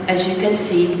time, as you can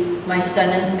see, my son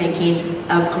is making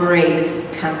a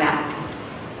great comeback.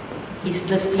 He's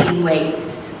lifting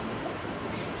weights.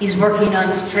 He's working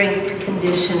on strength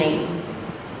conditioning.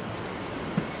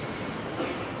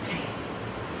 Okay.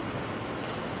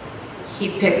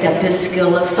 He picked up his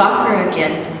skill of soccer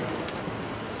again.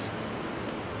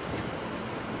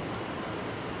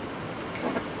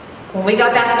 When we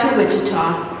got back to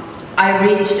Wichita, I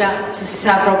reached out to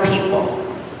several people.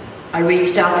 I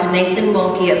reached out to Nathan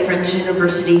Wilkie at Friends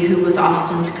University, who was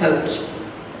Austin's coach.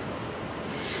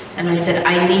 And I said,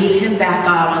 I need him back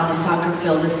out on the soccer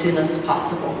field as soon as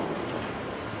possible.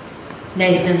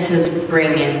 Nathan says,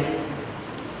 bring him.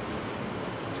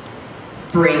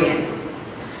 Bring him.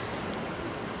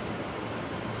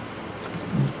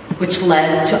 Which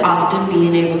led to Austin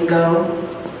being able to go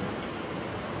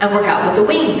and work out with the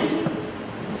Wings.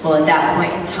 Well, at that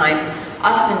point in time,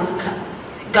 Austin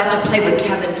got to play with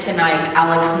Kevin Tinike,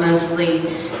 Alex Mosley,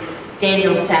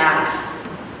 Daniel Sack,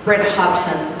 Brent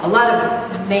Hobson, a lot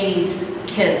of Mays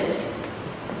kids.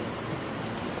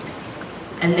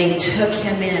 And they took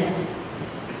him in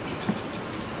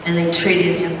and they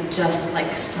treated him just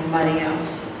like somebody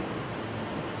else.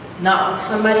 Not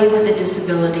somebody with a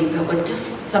disability, but with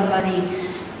just somebody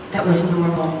that was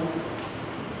normal.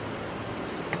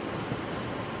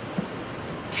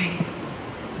 Okay.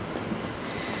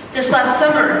 This last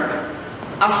summer,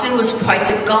 Austin was quite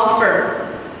the golfer.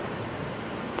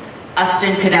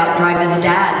 Austin could outdrive his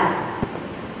dad.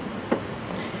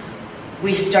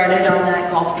 We started on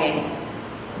that golf game.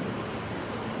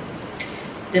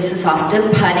 This is Austin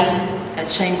putting at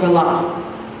Shangri-La.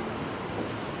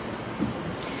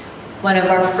 One of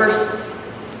our first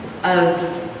of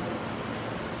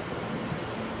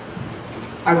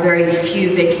our very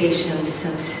few vacations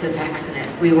since his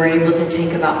accident. We were able to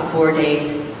take about 4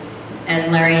 days,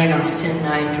 and Larry and Austin and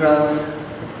I drove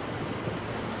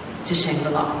to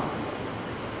Shangri-La.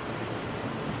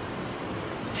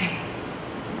 Okay.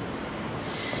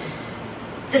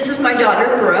 This is my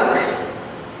daughter, Brooke,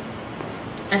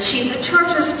 and she's a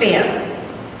Chargers fan.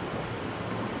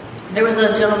 There was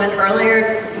a gentleman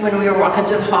earlier when we were walking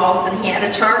through the halls and he had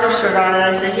a Chargers shirt on, and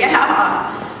I said,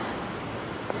 yeah.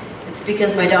 It's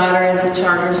because my daughter is a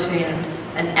Chargers fan,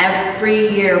 and every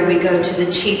year we go to the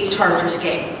Chief Chargers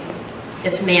game.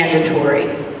 It's mandatory.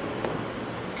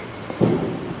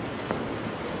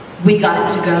 We got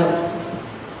to go.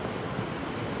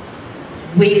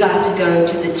 We got to go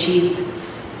to the Chief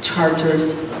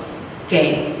Chargers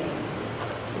game.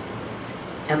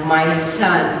 and my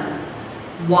son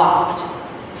walked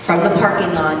from the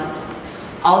parking lot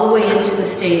all the way into the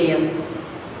stadium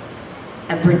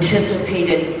and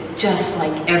participated just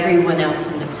like everyone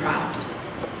else in the crowd.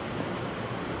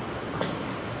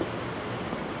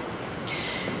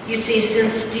 You see,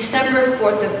 since December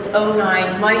 4th of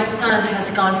 2009, my son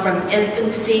has gone from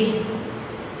infancy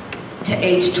to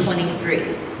age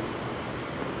 23.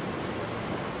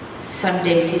 Some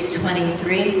days he's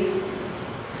 23,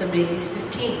 some days he's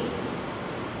 15.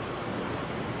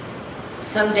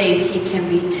 Some days he can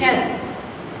be 10.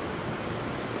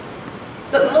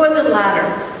 But more the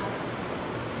latter.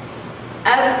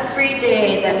 Every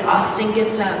day that Austin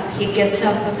gets up, he gets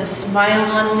up with a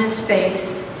smile on his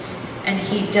face, and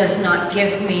he does not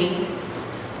give me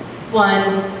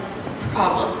one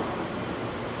problem.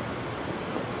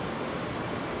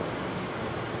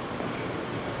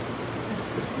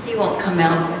 He won't come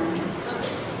out with me.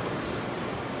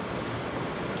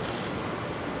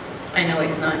 I know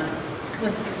he's not. Come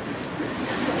on.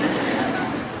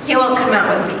 He won't come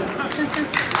out with me.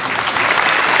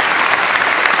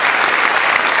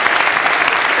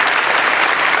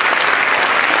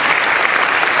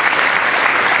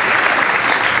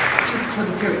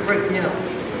 Come here right now.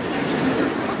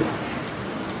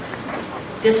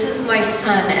 This is my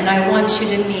son, and I want you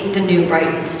to meet the new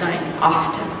Brightenstein,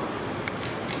 Austin.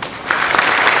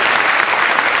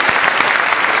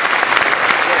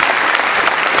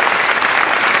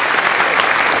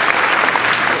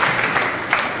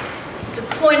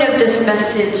 Of this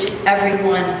message,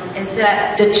 everyone, is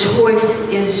that the choice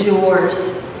is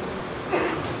yours.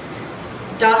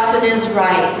 Dawson is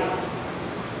right.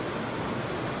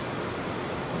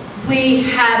 We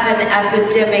have an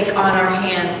epidemic on our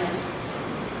hands.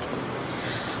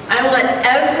 I want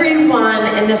everyone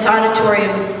in this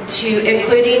auditorium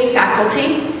including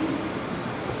faculty,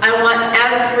 I want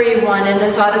everyone in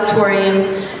this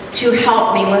auditorium to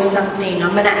help me with something.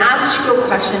 I'm going to ask you a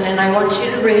question, and I want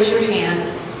you to raise your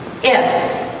hand. If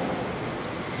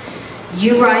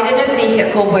you ride in a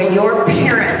vehicle where your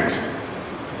parent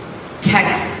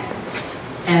texts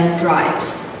and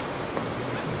drives,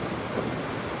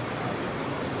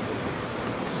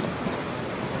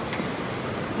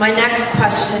 my next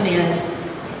question is,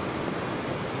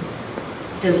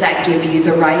 does that give you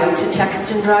the right to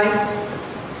text and drive?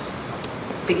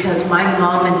 Because my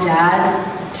mom and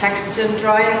dad text and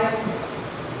drive.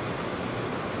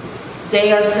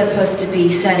 They are supposed to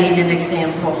be setting an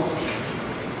example.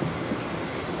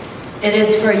 It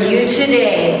is for you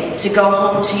today to go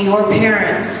home to your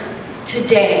parents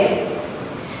today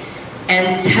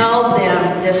and tell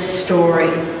them this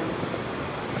story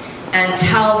and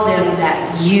tell them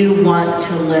that you want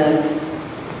to live.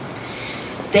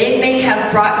 They may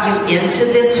have brought you into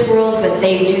this world, but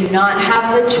they do not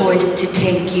have the choice to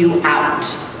take you out.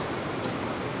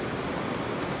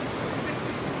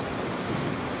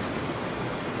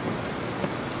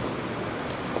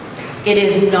 It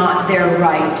is not their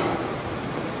right.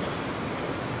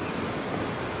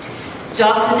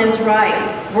 Dawson is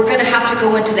right. We're going to have to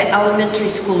go into the elementary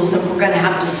schools, and we're going to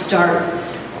have to start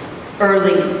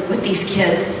early with these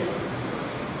kids.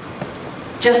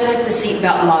 Just like the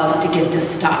seatbelt laws to get this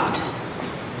stopped.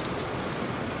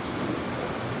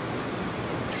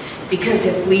 Because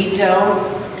if we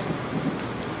don't,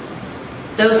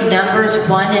 those numbers,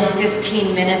 1 in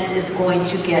 15 minutes is going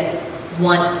to get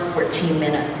 1 in 14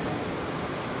 minutes.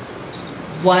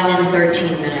 1 in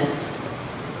 13 minutes.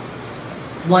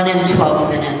 1 in 12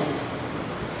 minutes.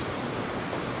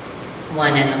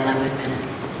 1 in 11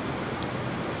 minutes.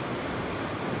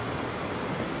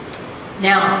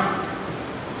 Now,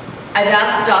 I've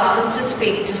asked Dawson to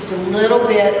speak just a little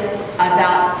bit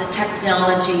about the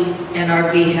technology in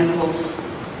our vehicles.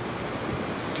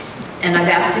 And I've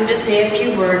asked him to say a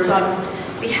few words on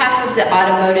behalf of the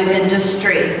automotive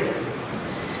industry.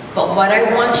 But what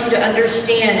I want you to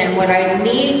understand, and what I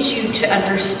need you to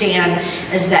understand,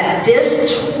 is that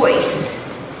this choice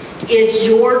is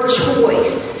your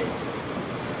choice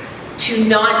to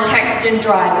not text and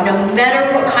drive, no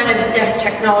matter what kind of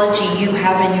technology you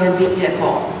have in your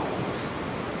vehicle.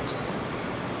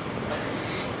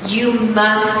 You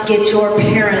must get your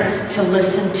parents to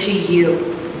listen to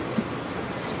you.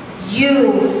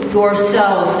 You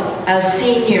yourselves, as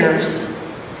seniors,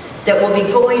 that will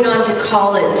be going on to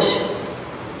college,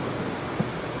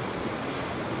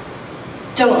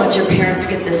 don't let your parents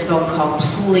get this phone call,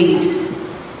 please.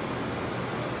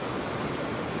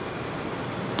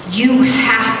 You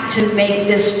have to make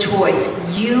this choice.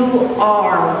 You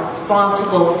are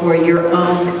responsible for your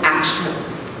own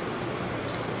actions.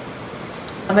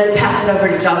 I'm going to pass it over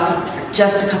to Dawson for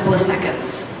just a couple of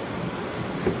seconds.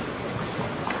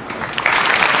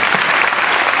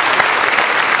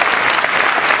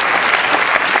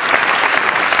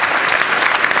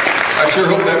 sure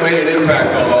hope that made an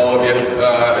impact on all of you.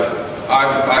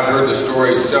 I've heard the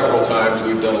stories several times.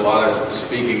 We've done a lot of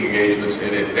speaking engagements,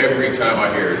 and every time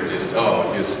I hear it, it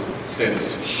just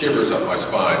sends shivers up my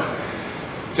spine.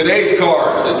 Today's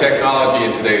cars, the technology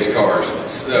in today's cars.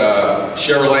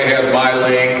 Chevrolet has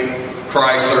MyLink.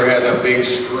 Chrysler has a big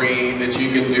screen that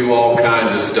you can do all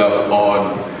kinds of stuff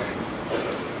on.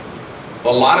 A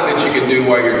lot of it you can do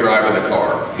while you're driving the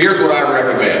car. Here's what I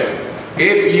recommend.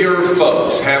 If your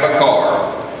folks have a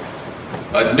car,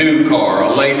 a new car,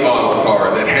 a late model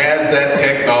car that has that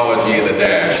technology in the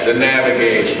dash, the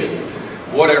navigation,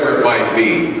 whatever it might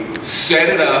be, set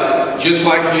it up just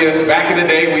like back in the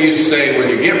day we used to say, when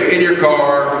you get in your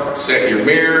car, set your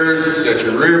mirrors, set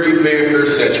your rear view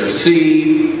mirrors, set your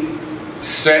seat,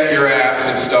 set your apps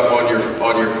and stuff on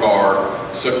your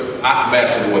car. So not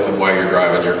messing with them while you're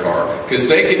driving your car, because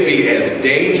they can be as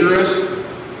dangerous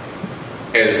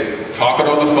as talking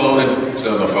on the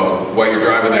phone while you're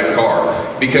driving that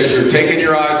car, because you're taking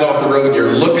your eyes off the road,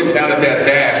 you're looking down at that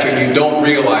dash, and you don't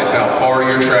realize how far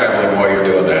you're traveling while you're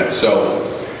doing that. So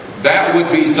that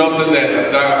would be something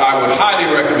that I would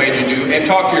highly recommend you do, and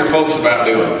talk to your folks about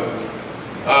doing.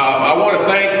 I want to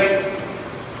thank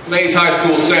Mays High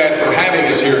School SADD for having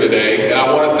us here today, and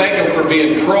I want to thank them for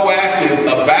being proactive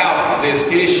about this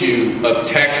issue of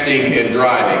texting and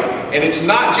driving. And it's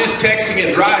not just texting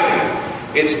and driving.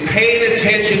 It's paying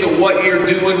attention to what you're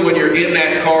doing when you're in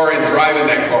that car and driving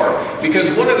that car. Because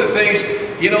one of the things,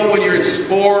 you know, when you're in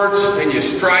sports and you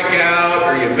strike out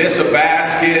or you miss a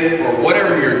basket or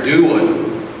whatever you're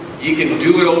doing, you can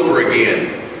do it over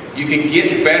again. You can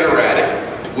get better at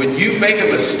it. When you make a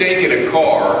mistake in a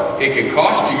car, it can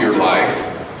cost you your life,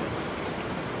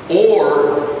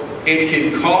 or it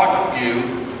can cost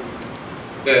you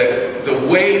the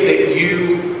way that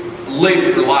you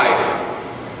live your life.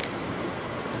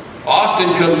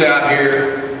 Austin comes out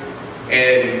here,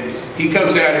 and he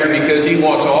comes out here because he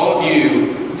wants all of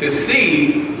you to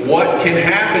see what can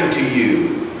happen to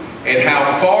you and how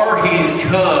far he's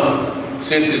come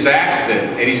since his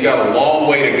accident, and he's got a long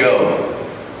way to go.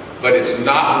 But it's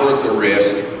not worth the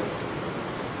risk.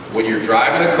 When you're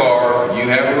driving a car, you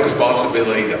have a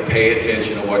responsibility to pay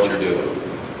attention to what you're doing.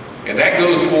 And that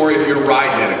goes for if you're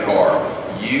riding in a car.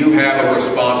 You have a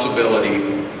responsibility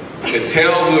to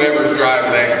tell whoever's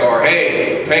driving that car,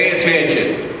 hey, pay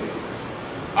attention.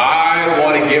 I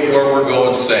want to get where we're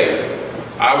going safe.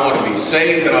 I want to be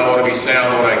safe, and I want to be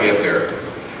sound when I get there.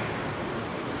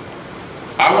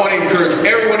 I want to encourage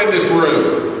everyone in this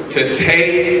room to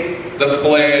take the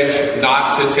pledge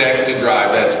not to text and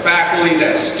drive. That's faculty,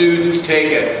 that's students.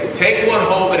 Take one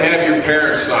home and have your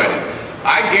parents sign it.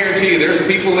 I guarantee you there's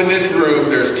people in this room,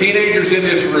 there's teenagers in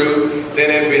this room that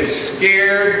have been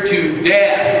scared to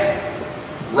death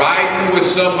riding with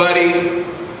somebody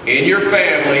in your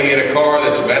family in a car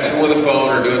that's messing with a phone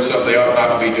or doing something they ought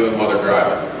not to be doing while they're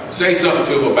driving. Say something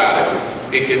to them about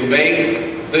it. It can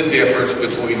make the difference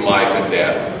between life and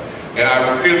death. And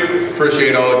I really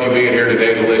appreciate all of you being here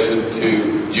today to listen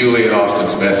to Julie and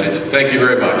Austin's message. Thank you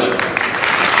very much.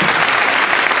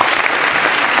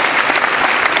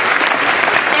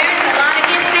 There's a lot of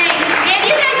good things. And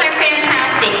you guys are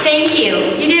fantastic. Thank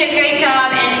you. You did a great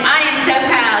job, and I am so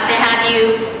proud to have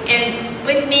you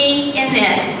with me in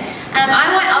this.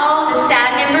 I want all the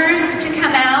SADD members to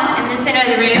come out in the center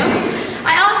of the room.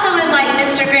 I also would like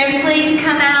Mr. Grimsley to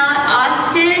come out,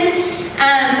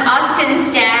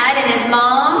 Austin's dad and his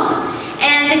mom,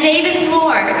 and the Davis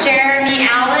Moore, Jeremy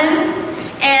Allen,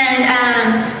 and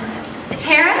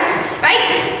Tara,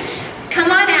 right? Come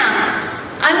on out.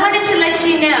 I wanted to let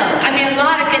you know, I mean, a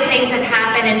lot of good things have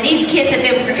happened, and these kids have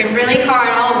been working really hard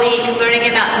all week learning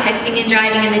about texting and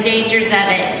driving and the dangers of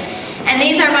it. And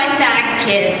these are my SADD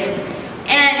kids.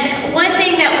 And one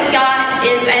thing that we got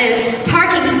is a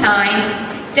parking sign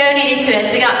donated to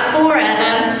us. We got 4 of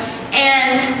them,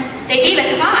 and they gave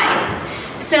us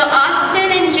 5. So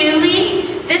Austin and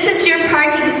Julie, this is your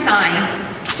parking sign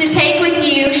to take with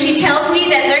you. She tells me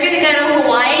that they're going to go to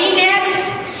Hawaii next,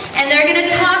 and they're going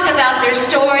to talk about their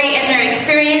story and their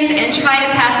experience and try to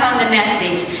pass on the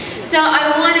message. So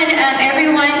I wanted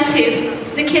everyone to,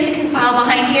 the kids can file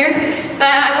behind here, but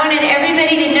I wanted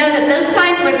everybody to know that those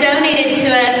signs were donated to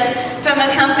us from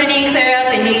a company clear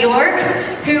up in New York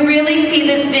who really see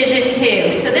this vision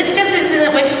too. So this just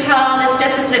isn't Wichita, this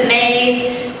just isn't Mays,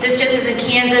 this just isn't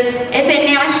Kansas. It's a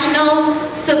national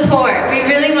support. We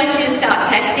really want you to stop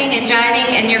texting and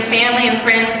driving, and your family and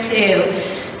friends too.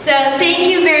 So thank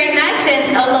you very much,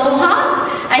 and aloha.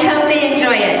 I hope they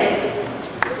enjoy it.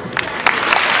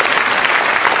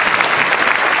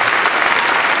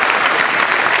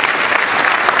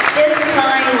 This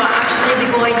sign will actually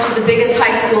be going to the biggest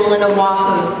high school in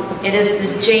Oahu. It is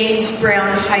the James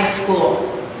Brown High School.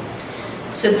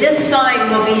 So this sign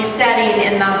will be setting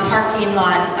in the parking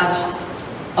lot of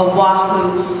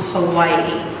Oahu,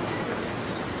 Hawaii.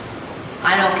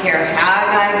 I don't care how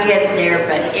I gotta get there,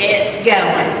 but it's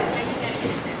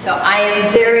going. So I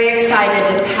am very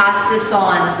excited to pass this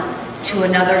on to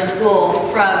another school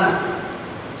from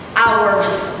our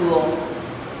school,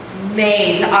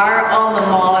 Mays, our alma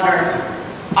mater,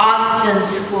 Austin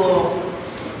School.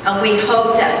 And we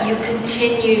hope that you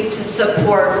continue to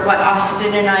support what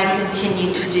Austin and I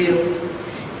continue to do.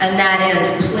 And that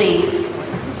is, please,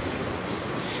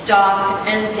 stop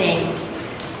and think.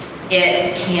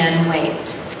 It can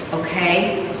wait,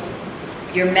 okay?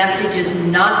 Your message is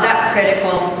not that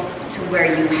critical to where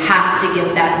you have to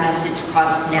get that message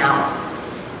across now.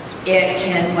 It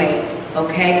can wait,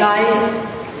 okay, guys?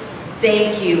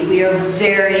 Thank you. We are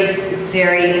very,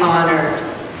 very honored.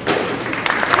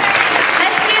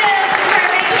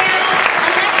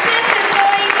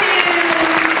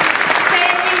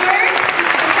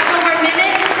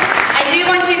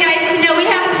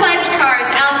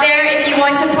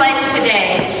 To pledge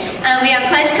today. We have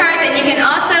pledge cards, and you can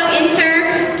also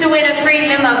enter to win a free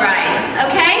limo ride.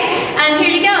 Okay? Here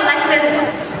you go, Alexis.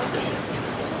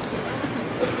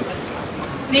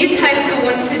 Mays High School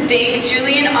wants to thank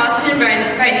Julie and Austin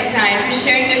Reinstein for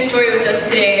sharing their story with us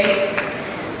today.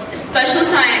 A special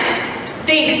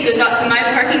thanks goes out to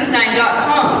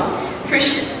myparkingsign.com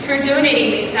for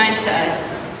donating these signs to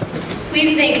us.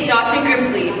 Please thank Dawson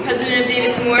Grimsley, president of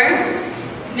Davis Moore,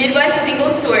 Midwest Single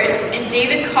Source, and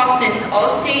David Kaufman's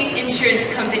Allstate Insurance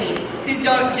Company, whose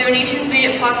donations made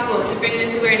it possible to bring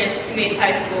this awareness to Mays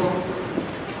High School.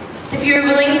 If you are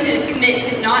willing to commit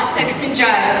to not text and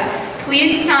drive,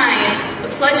 please sign a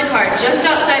pledge card just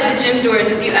outside the gym doors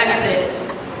as you exit.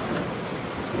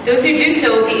 Those who do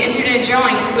so will be entered in a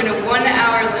drawing to win a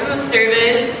 1-hour limo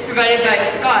service provided by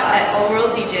Scott at All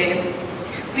World DJ.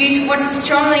 We want to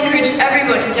strongly encourage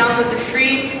everyone to download the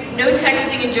free No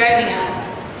Texting and Driving app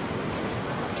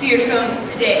to your phones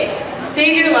today.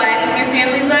 Save your life, your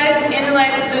family's lives, and the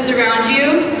lives of those around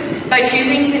you by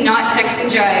choosing to not text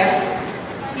and drive.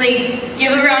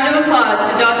 Give a round of applause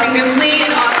to Dawson Grimsley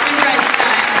and Austin